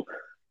girl,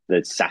 the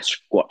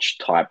Sasquatch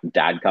type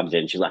dad comes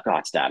in. She's like, "Oh,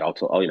 it's dad. I'll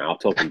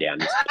talk him down.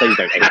 Just, please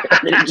don't eat it."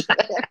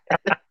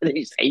 And then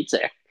he just eats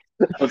it.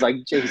 I was like,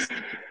 "Geez,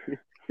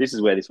 this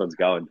is where this one's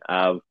going."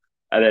 And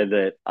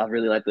then I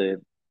really like the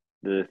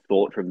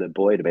thought from the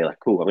boy to be like,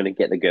 "Cool, I'm going to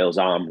get the girl's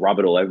arm, rub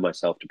it all over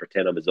myself to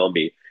pretend I'm a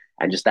zombie,"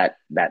 and just that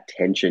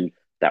tension.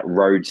 That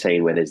road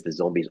scene where there's the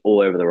zombies all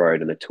over the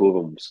road and the two of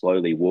them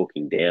slowly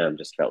walking down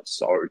just felt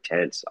so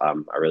tense. I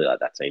really like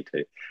that scene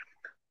too.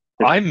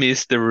 I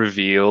missed the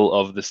reveal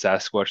of the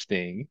Sasquatch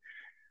thing.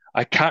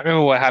 I can't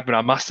remember what happened.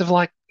 I must have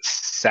like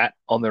sat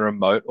on the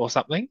remote or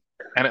something,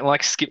 and it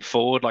like skipped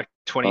forward like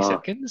 20 Oh,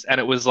 seconds, and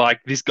it was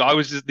like this guy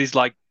was just this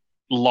like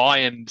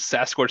lion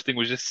Sasquatch thing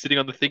was just sitting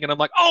on the thing, and I'm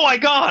like, oh my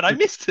God, I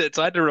missed it.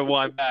 So I had to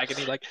rewind back, and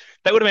he like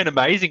that would have been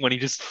amazing when he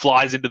just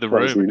flies into the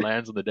flies room and in.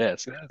 lands on the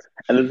desk. Yes.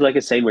 And there's like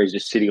a scene where he's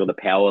just sitting on the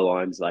power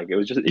lines. Like it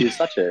was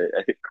such a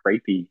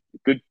creepy,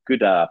 good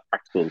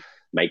practical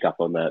makeup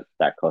on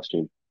that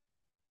costume.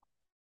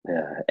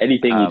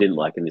 Anything you Um, didn't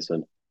like in this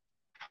one?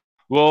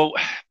 well,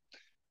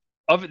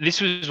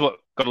 this was what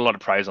got a lot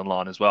of praise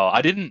online as well.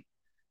 I didn't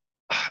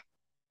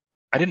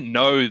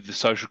know the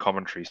social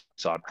commentary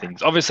side of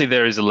things. Obviously,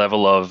 there is a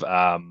level of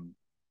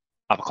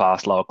upper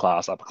class, lower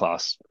class, upper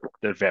class,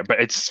 but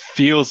it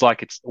feels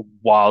like it's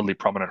wildly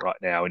prominent right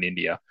now in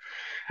India,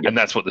 Yep. and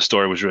that's what the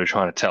story was really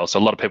trying to tell. So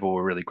a lot of people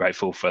were really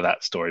grateful for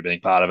that story being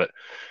part of it.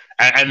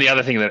 And the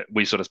other thing that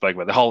we sort of spoke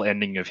about, the whole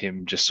ending of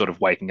him just sort of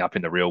waking up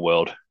in the real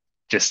world,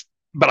 just.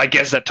 But I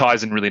guess that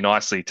ties in really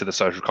nicely to the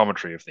social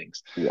commentary of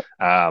things. Yep.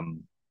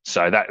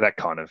 So that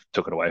kind of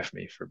took it away from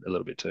me for a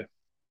little bit too.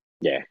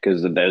 Yeah,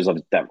 because there's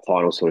that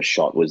final sort of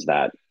shot was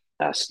that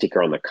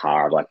sticker on the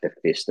car of like the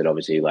fist that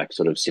obviously like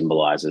sort of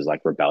symbolizes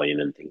like rebellion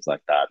and things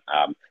like that.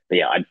 But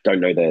yeah, I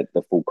don't know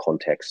the full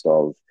context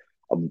of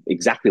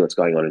exactly what's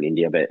going on in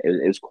India, but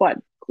it was quite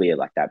clear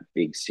like that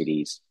big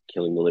cities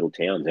killing the little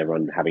towns,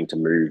 everyone having to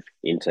move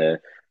into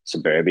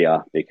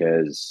suburbia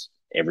because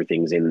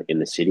everything's in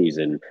the cities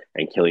and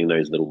killing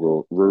those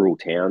little rural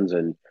towns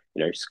and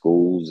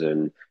schools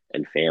and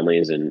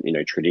families and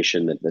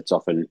tradition that's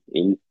often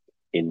in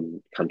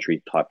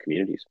country type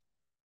communities.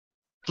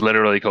 It's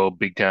literally called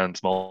Big Town,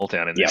 Small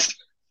Town in Yep, this.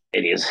 it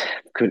is.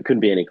 Couldn't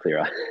be any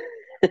clearer.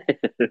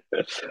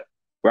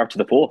 We're up to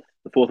the fourth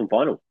and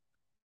final.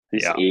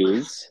 This Yeah.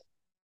 is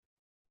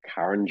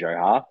Karan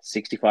Johar,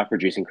 65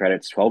 producing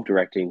credits, 12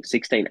 directing,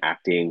 16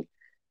 acting.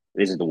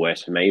 This is the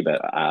worst for me,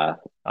 but Oh,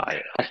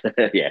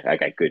 yeah. yeah,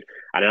 okay, good.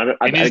 And In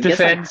I his guess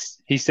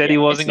defense, he said he yeah,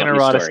 it's wasn't going not to his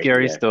write a story.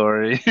 scary Yeah,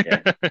 story.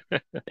 yeah,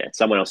 yeah, it's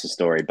someone else's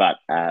story. But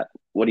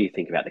what do you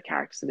think about the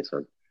characters in this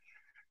one?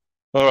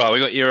 All right, we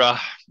got Ira,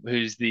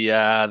 who's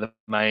the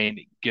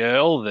main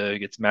girl that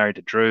gets married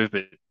to Dhruv,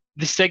 but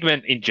this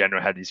segment in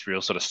general had this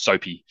real sort of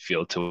soapy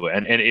feel to it,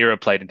 and Ira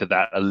played into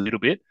that a little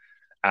bit.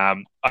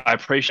 I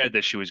appreciate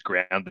that she was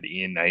grounded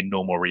in a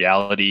normal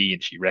reality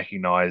and she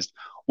recognized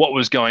what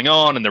was going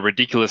on and the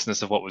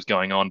ridiculousness of what was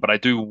going on. But I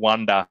do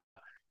wonder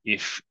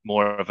if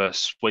more of a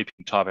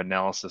sweeping type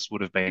analysis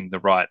would have been the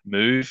right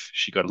move.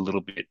 She got a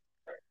little bit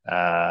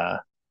uh,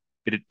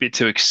 bit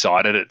too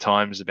excited at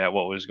times about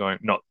what was going.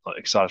 Not like,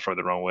 excited is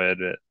probably the wrong word,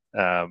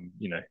 but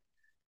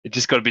it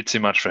just got a bit too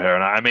much for her.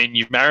 And I mean,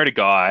 you've married a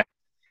guy,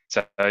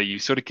 so you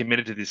sort of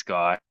committed to this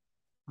guy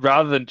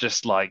rather than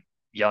just like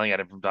yelling at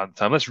him from time to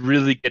time. Let's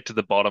really get to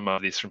the bottom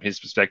of this from his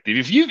perspective.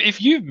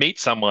 If you meet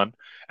someone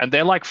and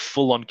they're like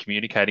full on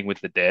communicating with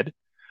the dead,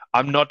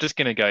 I'm not just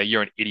going to go,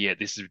 "You're an idiot.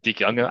 This is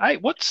ridiculous." I'm going, "Hey,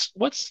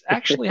 what's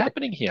actually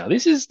happening here?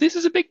 This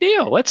is a big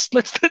deal. Let's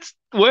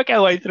work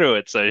our way through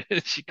it." So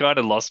she kind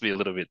of lost me a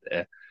little bit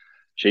there.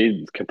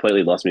 She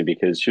completely lost me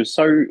because she was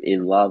so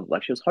in love,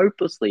 like she was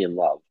hopelessly in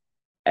love,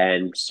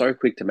 and so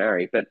quick to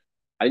marry. But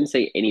I didn't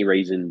see any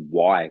reason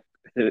why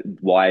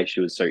why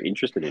she was so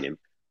interested in him.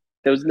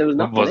 There was It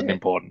nothing wasn't there.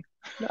 important.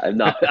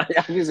 No,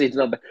 obviously it's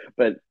not.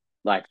 But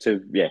like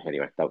to yeah.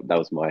 Anyway, that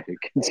was my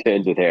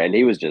concerns with her, and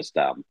he was just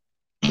off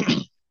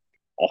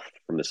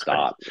from the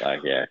start. Crazy. Like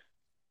yeah,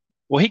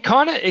 Well, it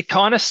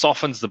kind of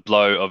softens the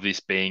blow of this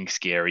being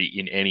scary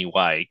in any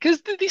way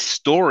because this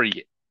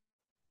story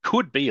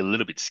could be a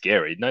little bit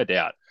scary, no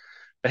doubt.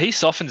 But he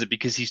softens it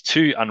because he's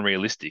too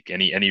unrealistic,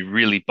 and he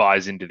really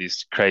buys into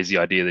this crazy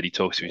idea that he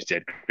talks to his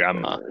dead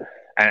grandma.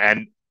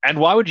 And and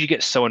why would you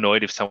get so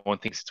annoyed if someone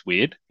thinks it's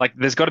weird? Like,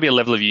 there's got to be a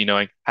level of you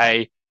knowing,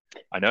 hey,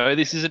 I know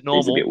this isn't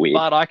it's a bit normal, weird.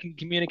 but I can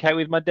communicate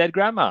with my dead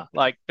grandma.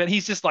 Like, but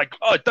he's just like,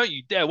 oh, don't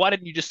you dare! Why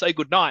didn't you just say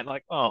good night?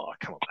 Like, oh,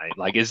 come on, mate.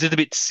 Like, it's just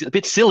a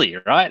bit silly,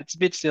 right? It's a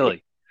bit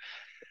silly.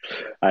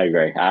 I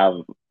agree.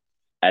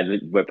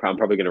 And I'm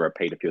probably going to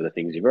repeat a few of the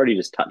things you've already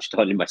just touched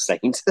on in my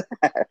scenes.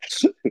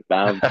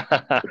 um,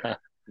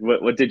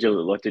 what did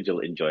you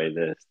enjoy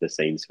the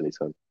scenes for this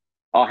one?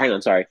 Oh, hang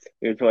on, sorry.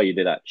 Before you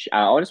do that,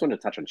 I just wanted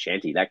to touch on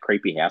Shanty, that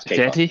creepy housekeeper.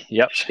 Shanty,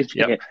 yep, yep.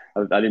 Yeah,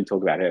 I didn't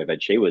talk about her,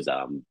 but she was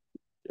a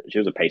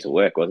piece of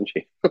work, wasn't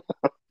she?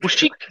 Well,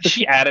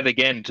 she added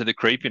again to the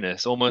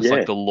creepiness, almost like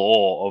Yeah, the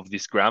lore of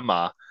this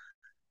grandma.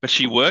 But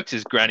she works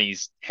as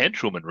Granny's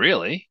henchwoman,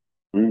 really.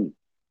 mm.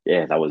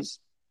 Yeah, that was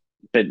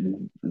but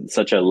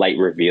such a late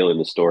reveal in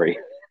the story.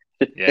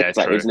 Yeah, It's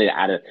like we true. just need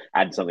to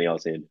add something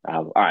else in.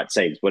 All right,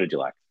 Saves, what did you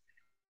like?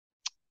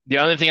 The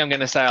only thing I'm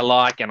going to say I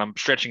like, and I'm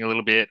stretching a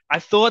little bit, I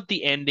thought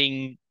the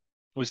ending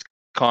was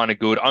kind of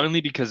good, only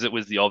because it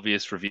was the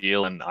obvious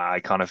reveal, and I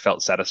kind of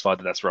felt satisfied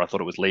that that's where I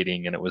thought it was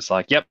leading. And it was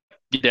like, yep,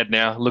 you're dead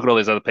now. Look at all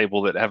these other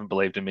people that haven't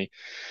believed in me.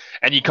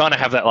 And you kind of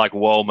have that like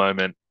whoa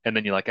moment, and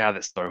then you're like, ah,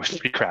 that story was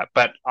pretty crap.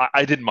 But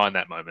I didn't mind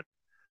that moment.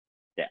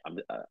 Yeah, I'm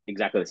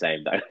exactly the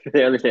same. Though.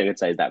 The only thing I could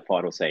say is that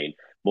final scene,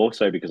 more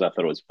so because I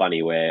thought it was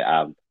funny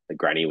where the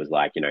granny was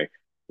like,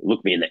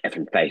 look me in the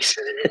effing face.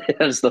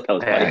 I just thought that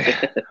was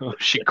funny. Yeah.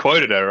 She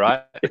quoted her,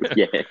 right?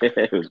 Yeah,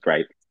 it was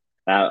great.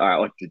 All right,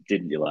 what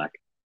didn't you like?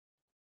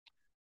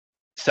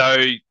 So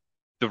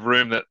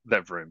the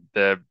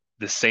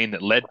scene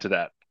that led to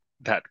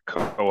that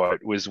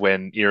quote was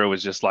when Ira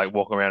was just like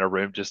walking around a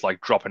room, just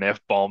like dropping F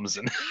bombs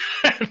and,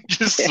 and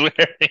just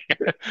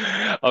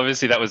swearing.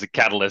 Obviously, that was a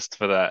catalyst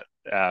for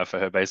that, for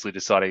her basically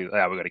deciding, "Oh,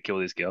 we're going to kill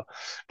this girl."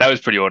 That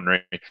was pretty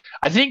ordinary.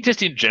 I think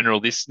just in general,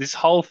 this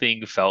whole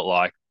thing felt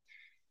like,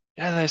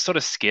 those sort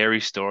of scary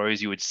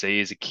stories you would see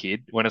as a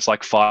kid when it's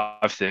like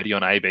 5:30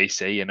 on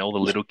ABC and all the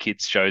little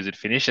kids shows had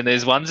finished. And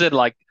there's ones that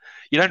like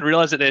you don't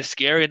realize that they're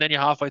scary, and then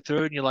you're halfway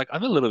through and you're like,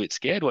 I'm a little bit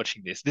scared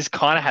watching this. This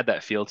kind of had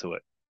that feel to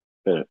it.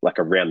 Like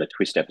around the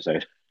twist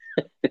episode.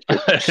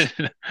 I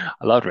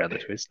loved Round the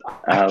Twist.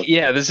 Um,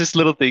 Yeah, there's just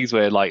little things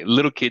where like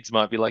little kids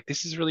might be like,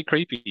 this is really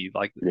creepy.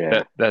 Like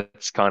yeah,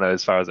 that's kind of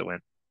as far as it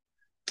went.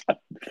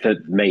 for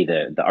me,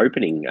 the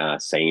opening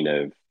scene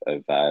of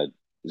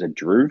is it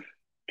Drew?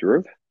 Drew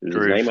is his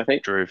Drew, name, I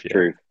think. Drew, yeah.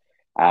 Drew.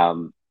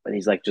 And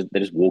he's like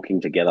they're just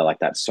walking together like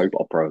that soap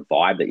opera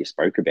vibe that you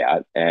spoke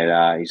about,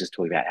 and he's just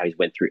talking about how he's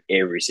went through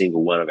every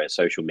single one of our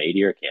social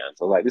media accounts.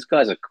 I was like, this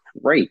guy's a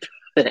creep,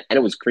 and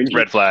it was cringy.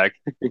 Red flag.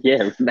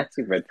 Yeah,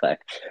 massive red flag.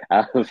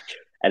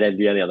 And then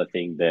the only other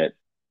thing that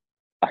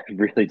I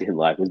really didn't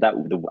like was that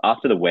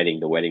after the wedding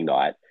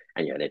night,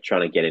 and they're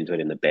trying to get into it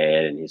in the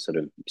bed, and he's sort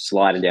of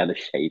sliding down the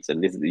sheets.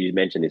 And this, you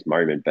mentioned this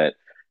moment, but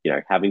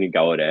having a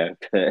go at her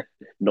for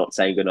not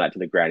saying goodnight to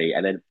the granny,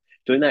 and then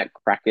doing that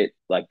crack it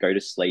like go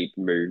to sleep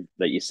move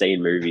that you see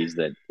in movies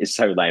that is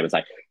so lame. It's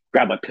like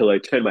grab my pillow,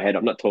 turn my head,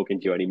 I'm not talking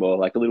to you anymore,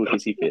 like a little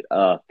hissy fit.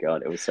 Oh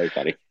god, it was so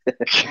funny.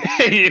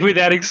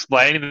 Without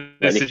explaining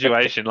the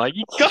situation. Like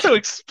you got to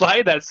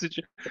explain that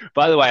situation.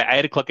 By the way,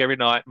 8 o'clock every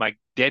night, my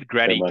dead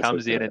granny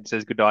comes in and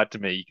says goodnight to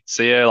me. You can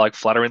see her like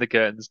fluttering the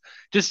curtains.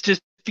 Just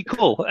be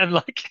cool. And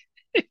like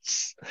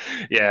it's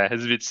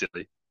it's a bit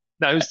silly.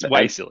 No, it was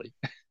way silly.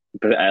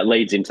 But it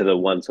leads into the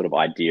one sort of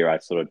idea I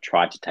sort of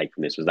tried to take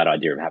from this was that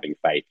idea of having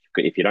faith.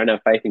 If you don't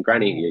have faith in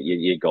Granny, Oh.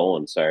 you're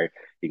gone. So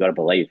you got to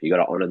believe. You got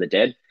to honor the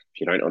dead.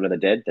 If you don't honor the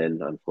dead, then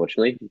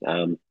unfortunately,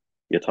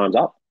 your time's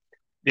up.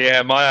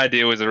 Yeah, my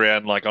idea was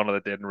around like honor the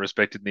dead and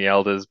respecting the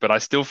elders, but I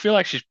still feel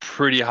like she's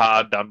pretty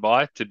hard done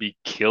by to be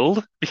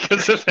killed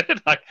because of it.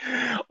 Like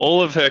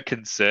all of her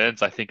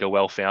concerns, I think, are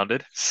well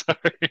founded. So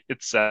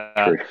it's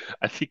True.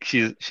 I think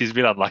she's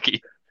been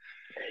unlucky.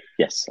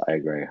 Yes, I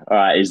agree. All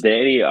right. Is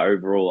there any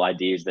overall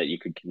ideas that you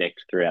could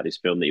connect throughout this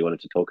film that you wanted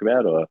to talk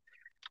about, or?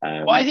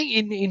 Well, I Um,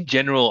 think in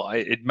general,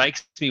 it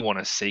makes me want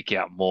to seek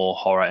out more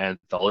horror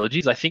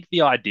anthologies. I think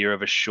the idea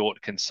of a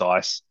short,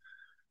 concise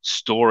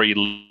story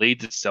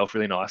leads itself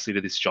really nicely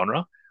to this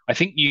genre. I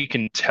think you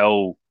can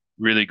tell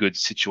really good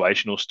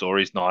situational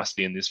stories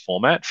nicely in this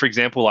format. For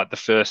example, like the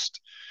Zoa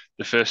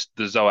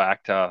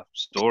Akhtar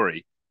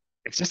story,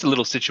 it's just a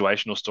little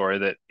situational story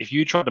that if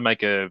you try to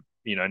make a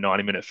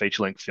 90-minute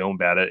feature length film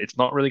about it, it's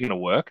not really going to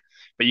work.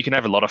 But you can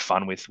have a lot of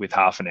fun with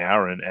half an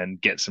hour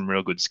and get some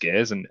real good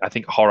scares. And I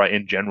think horror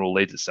in general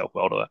leads itself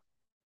well to that.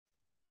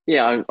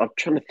 yeah, I'm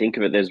trying to think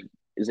of it.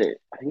 Is it?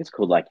 I think it's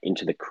called like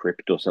Into the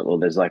Crypt or something.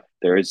 Or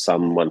there is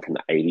some one from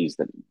the '80s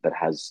that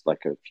has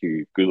like a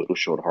few good little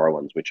short horror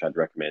ones, which I'd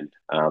recommend.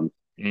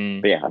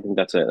 Mm, But yeah, I think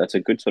that's a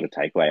good sort of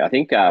takeaway. I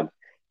think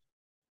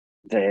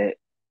the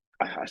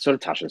I sort of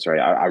touched on. Sorry,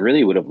 I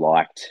really would have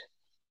liked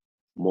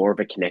more of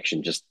a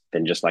connection just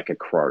than just like a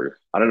crow.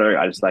 I don't know.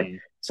 I just like mm.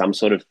 some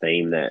sort of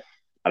theme that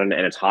I don't know,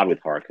 and it's hard with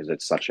horror because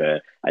it's such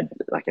a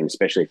like, and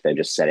especially if they're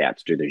just set out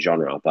to do the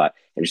genre. But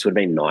it just would have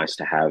been nice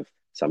to have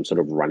some sort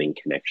of running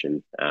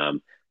connection,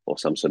 or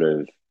some sort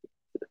of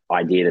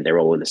idea that they're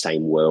all in the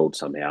same world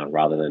somehow,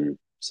 rather than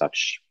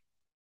such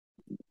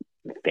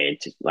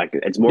fantasy. Like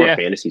it's more a Yeah,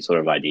 fantasy sort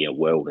of idea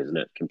world, isn't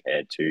it,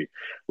 compared to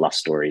lust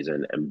stories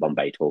and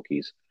Bombay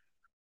talkies.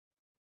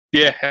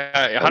 yeah,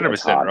 So 100%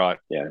 hard. right.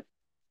 Yeah,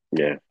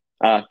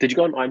 yeah. Did you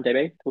go on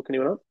IMDb? Look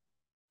anyone up?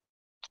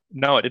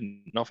 No, I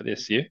didn't. Not for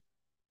this. You?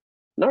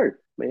 No,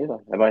 me either.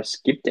 Have I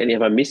skipped any?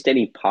 Have I missed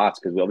any parts?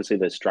 Because obviously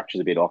the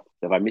structure's a bit off.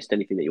 Have I missed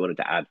anything that you wanted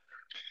to add?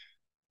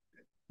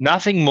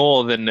 Nothing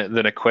more than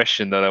a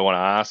question that I want to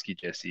ask you,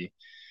 Jesse.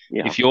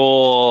 Yeah. If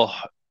you're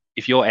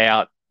if you're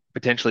out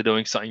potentially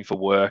doing something for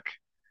work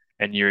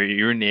and you're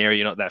in an area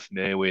you're not that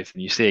familiar with,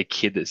 and you see a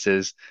kid that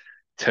says,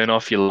 "Turn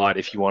off your light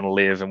if you want to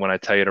live," and when I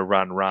tell you to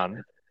run,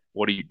 run,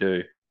 what do you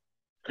do?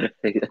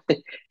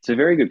 It's a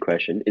very good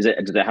question. Does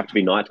it have to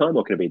be nighttime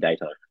or can it be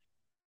daytime?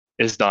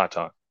 It's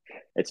nighttime.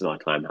 It's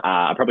nighttime.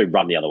 I'll probably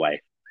run the other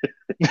way.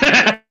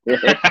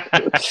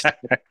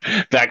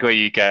 Back where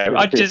you came.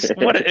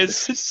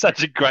 It's just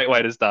such a great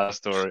way to start a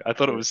story. I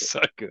thought it was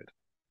so good.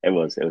 It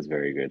was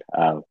very good.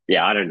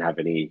 Yeah, I don't have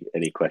any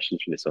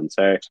questions from this one.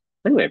 So I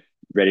think we're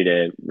ready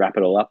to wrap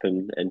it all up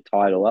and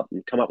tie it all up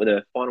and come up with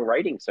a final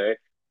rating. So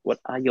what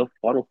are your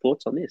final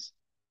thoughts on this?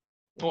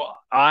 Well,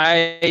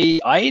 I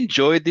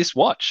enjoyed this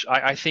watch.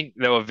 I think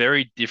there were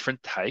very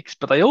different takes,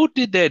 but they all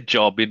did their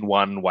job in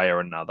one way or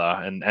another.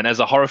 And as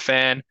a horror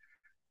fan,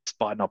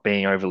 despite not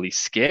being overly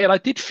scared, I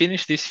did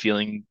finish this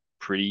feeling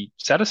pretty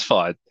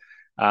satisfied.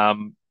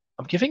 I'm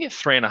giving it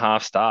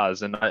 3.5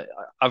 stars, and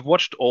I've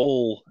watched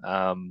all.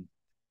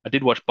 I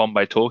did watch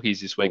Bombay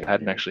Talkies this week. Oh, I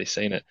hadn't yeah. actually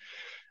seen it.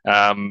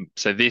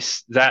 So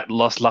that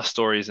Lost Lust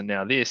Stories and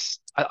now this,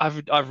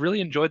 I've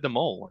really enjoyed them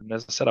all. And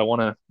as I said, I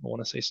want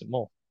to see some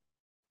more.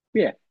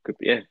 Yeah,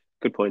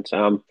 good points.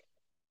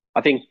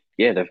 I think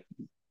yeah,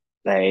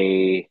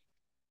 the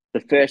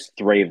first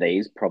three of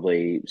these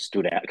probably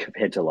stood out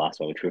compared to the last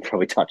one, which we've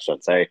probably touched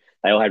on. So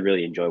they all had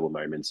really enjoyable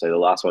moments. So the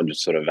last one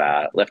just sort of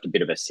left a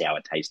bit of a sour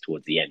taste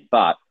towards the end.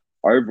 But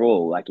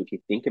overall, like if you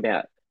think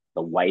about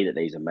the way that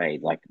these are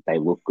made, like they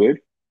look good,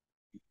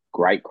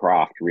 great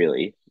craft,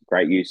 really,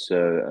 great use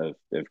of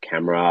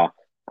camera,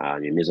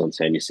 your mise en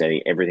scène, your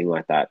setting, everything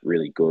like that,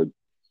 really good.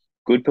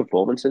 Good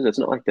performances. It's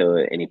not like there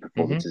were any Hmm.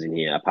 performances in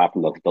here apart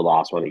from the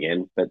last one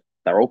again, but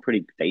they're all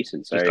pretty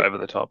decent. Just So, over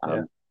the top.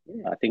 Yeah.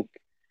 yeah, I think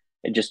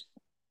it just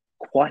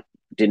quite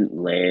didn't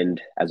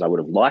land as I would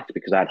have liked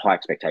because I had high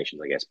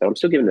expectations, I guess. But I'm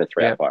still giving it a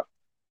three out Yeah. of five.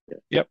 Yeah,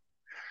 Yep.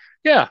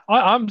 Yeah,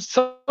 I'm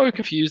so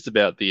confused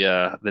about the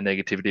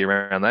negativity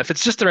around that. If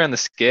it's just around the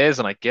scares,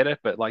 and I get it,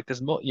 but like,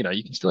 there's more. You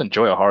can still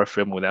enjoy a horror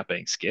film without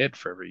being scared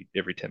for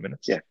every 10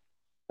 minutes. yeah,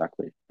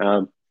 exactly.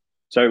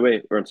 So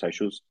we're on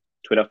socials: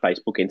 Twitter,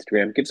 Facebook,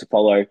 Instagram. Give us a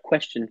follow.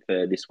 Question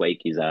for this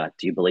week is: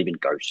 do you believe in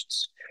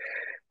ghosts?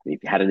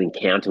 If you had an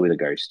encounter with a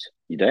ghost,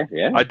 you do?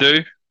 Yeah. I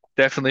do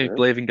definitely Yeah.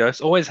 believe in ghosts.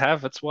 Always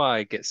have. That's why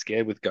I get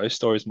scared with ghost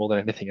stories more than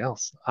anything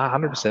else. I Wow.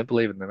 100%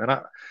 believe in them, and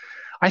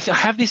I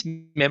have this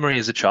memory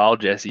as a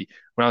child, Jesse,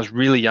 when I was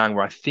really young,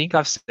 where I think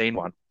I've seen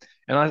one.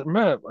 And I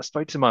remember I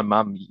spoke to my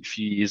mum a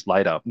few years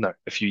later, no,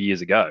 a few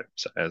years ago,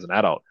 so as an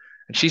adult.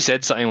 And she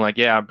said something like,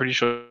 "Yeah, I'm pretty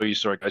sure you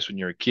saw a ghost when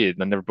you were a kid."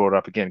 And I never brought it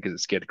up again because it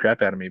scared the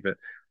crap out of me. But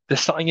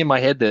there's something in my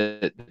head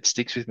that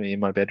sticks with me in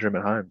my bedroom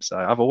at home. So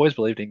I've always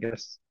believed in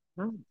ghosts.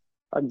 Oh.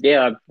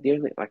 Yeah, the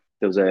only like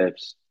there was a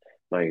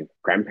my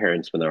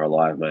grandparents when they were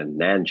alive. My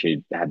nan,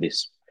 she had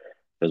this.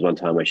 There was one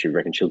time where she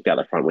reckoned she looked out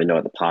the front window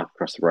at the park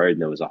across the road,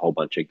 and there was a whole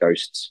bunch of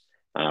ghosts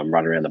running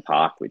around the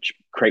park, which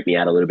creeped me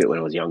out a little bit when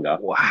I was younger.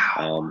 Wow.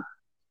 Um,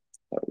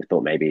 we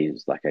thought maybe it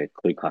was like a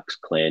Ku Klux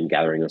Klan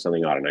gathering or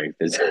something. I don't know.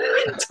 It's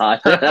hard.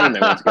 I don't know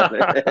what's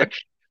going on. But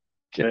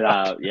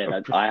God. yeah,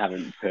 I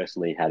haven't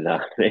personally had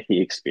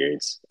any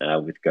experience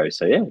with ghosts.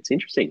 So yeah, it's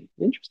interesting.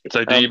 Interesting.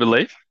 So do you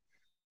believe?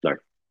 No,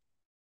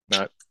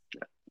 No.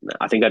 no,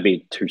 I think I'd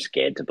be too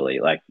scared to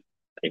believe. Like,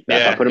 if I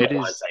Yeah, put in my it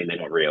mind is. saying they're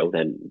not real,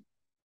 then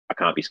I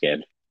can't be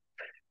scared.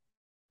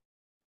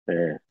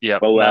 Yeah.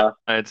 Yep. Well,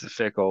 No, it's a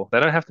fair call. They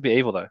don't have to be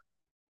evil though.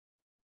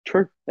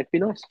 True. That could be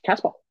nice.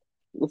 Casper.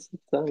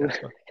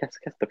 Casper.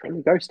 Casper the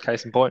friendly ghost.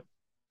 Case in point.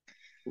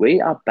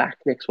 We are back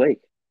next week.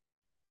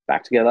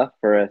 Back together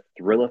for a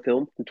thriller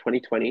film from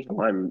 2020.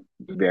 Ooh. I'm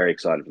very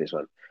excited for this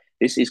one.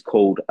 This is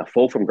called A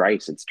Fall from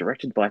Grace. It's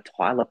directed by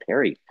Tyler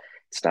Perry. It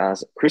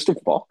stars Crystal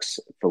Fox,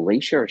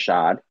 Felicia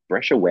Rashad,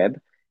 Brescia Webb,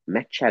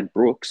 Matt Chad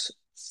Brooks,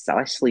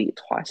 Cicely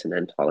Tyson,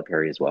 and Tyler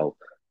Perry as well.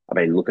 I've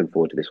been looking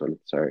forward to this one,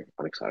 so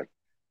I'm excited.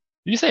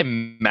 Did you say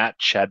Matt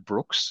Chad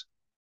Brooks?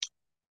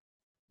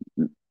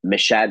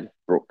 Meshad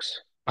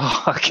Brooks.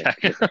 Oh, okay.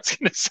 I was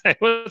going to say,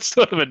 what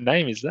sort of a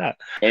name is that?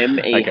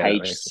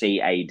 Mehcad.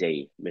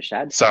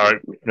 Meshad? Sorry,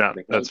 no,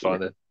 Mehcad? that's fine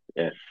then.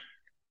 Yeah.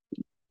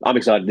 I'm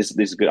excited. This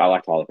is good. I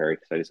like Tyler Perry,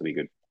 so this will be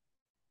good.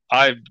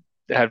 I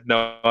have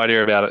no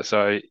idea about it,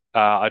 so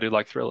I do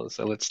like thrillers.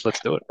 So let's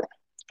do it.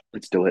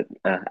 Let's do it.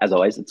 As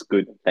always, it's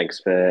good. Thanks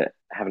for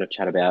having a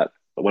chat about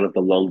one of the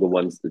longer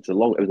ones. It was a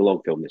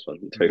long film. This one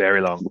too.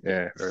 Very long.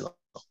 Yeah, very long.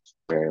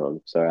 Very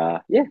long. So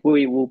yeah,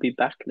 we will be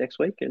back next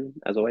week. And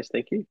as always,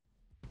 thank you.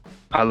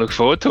 I look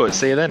forward to it.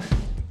 See you then.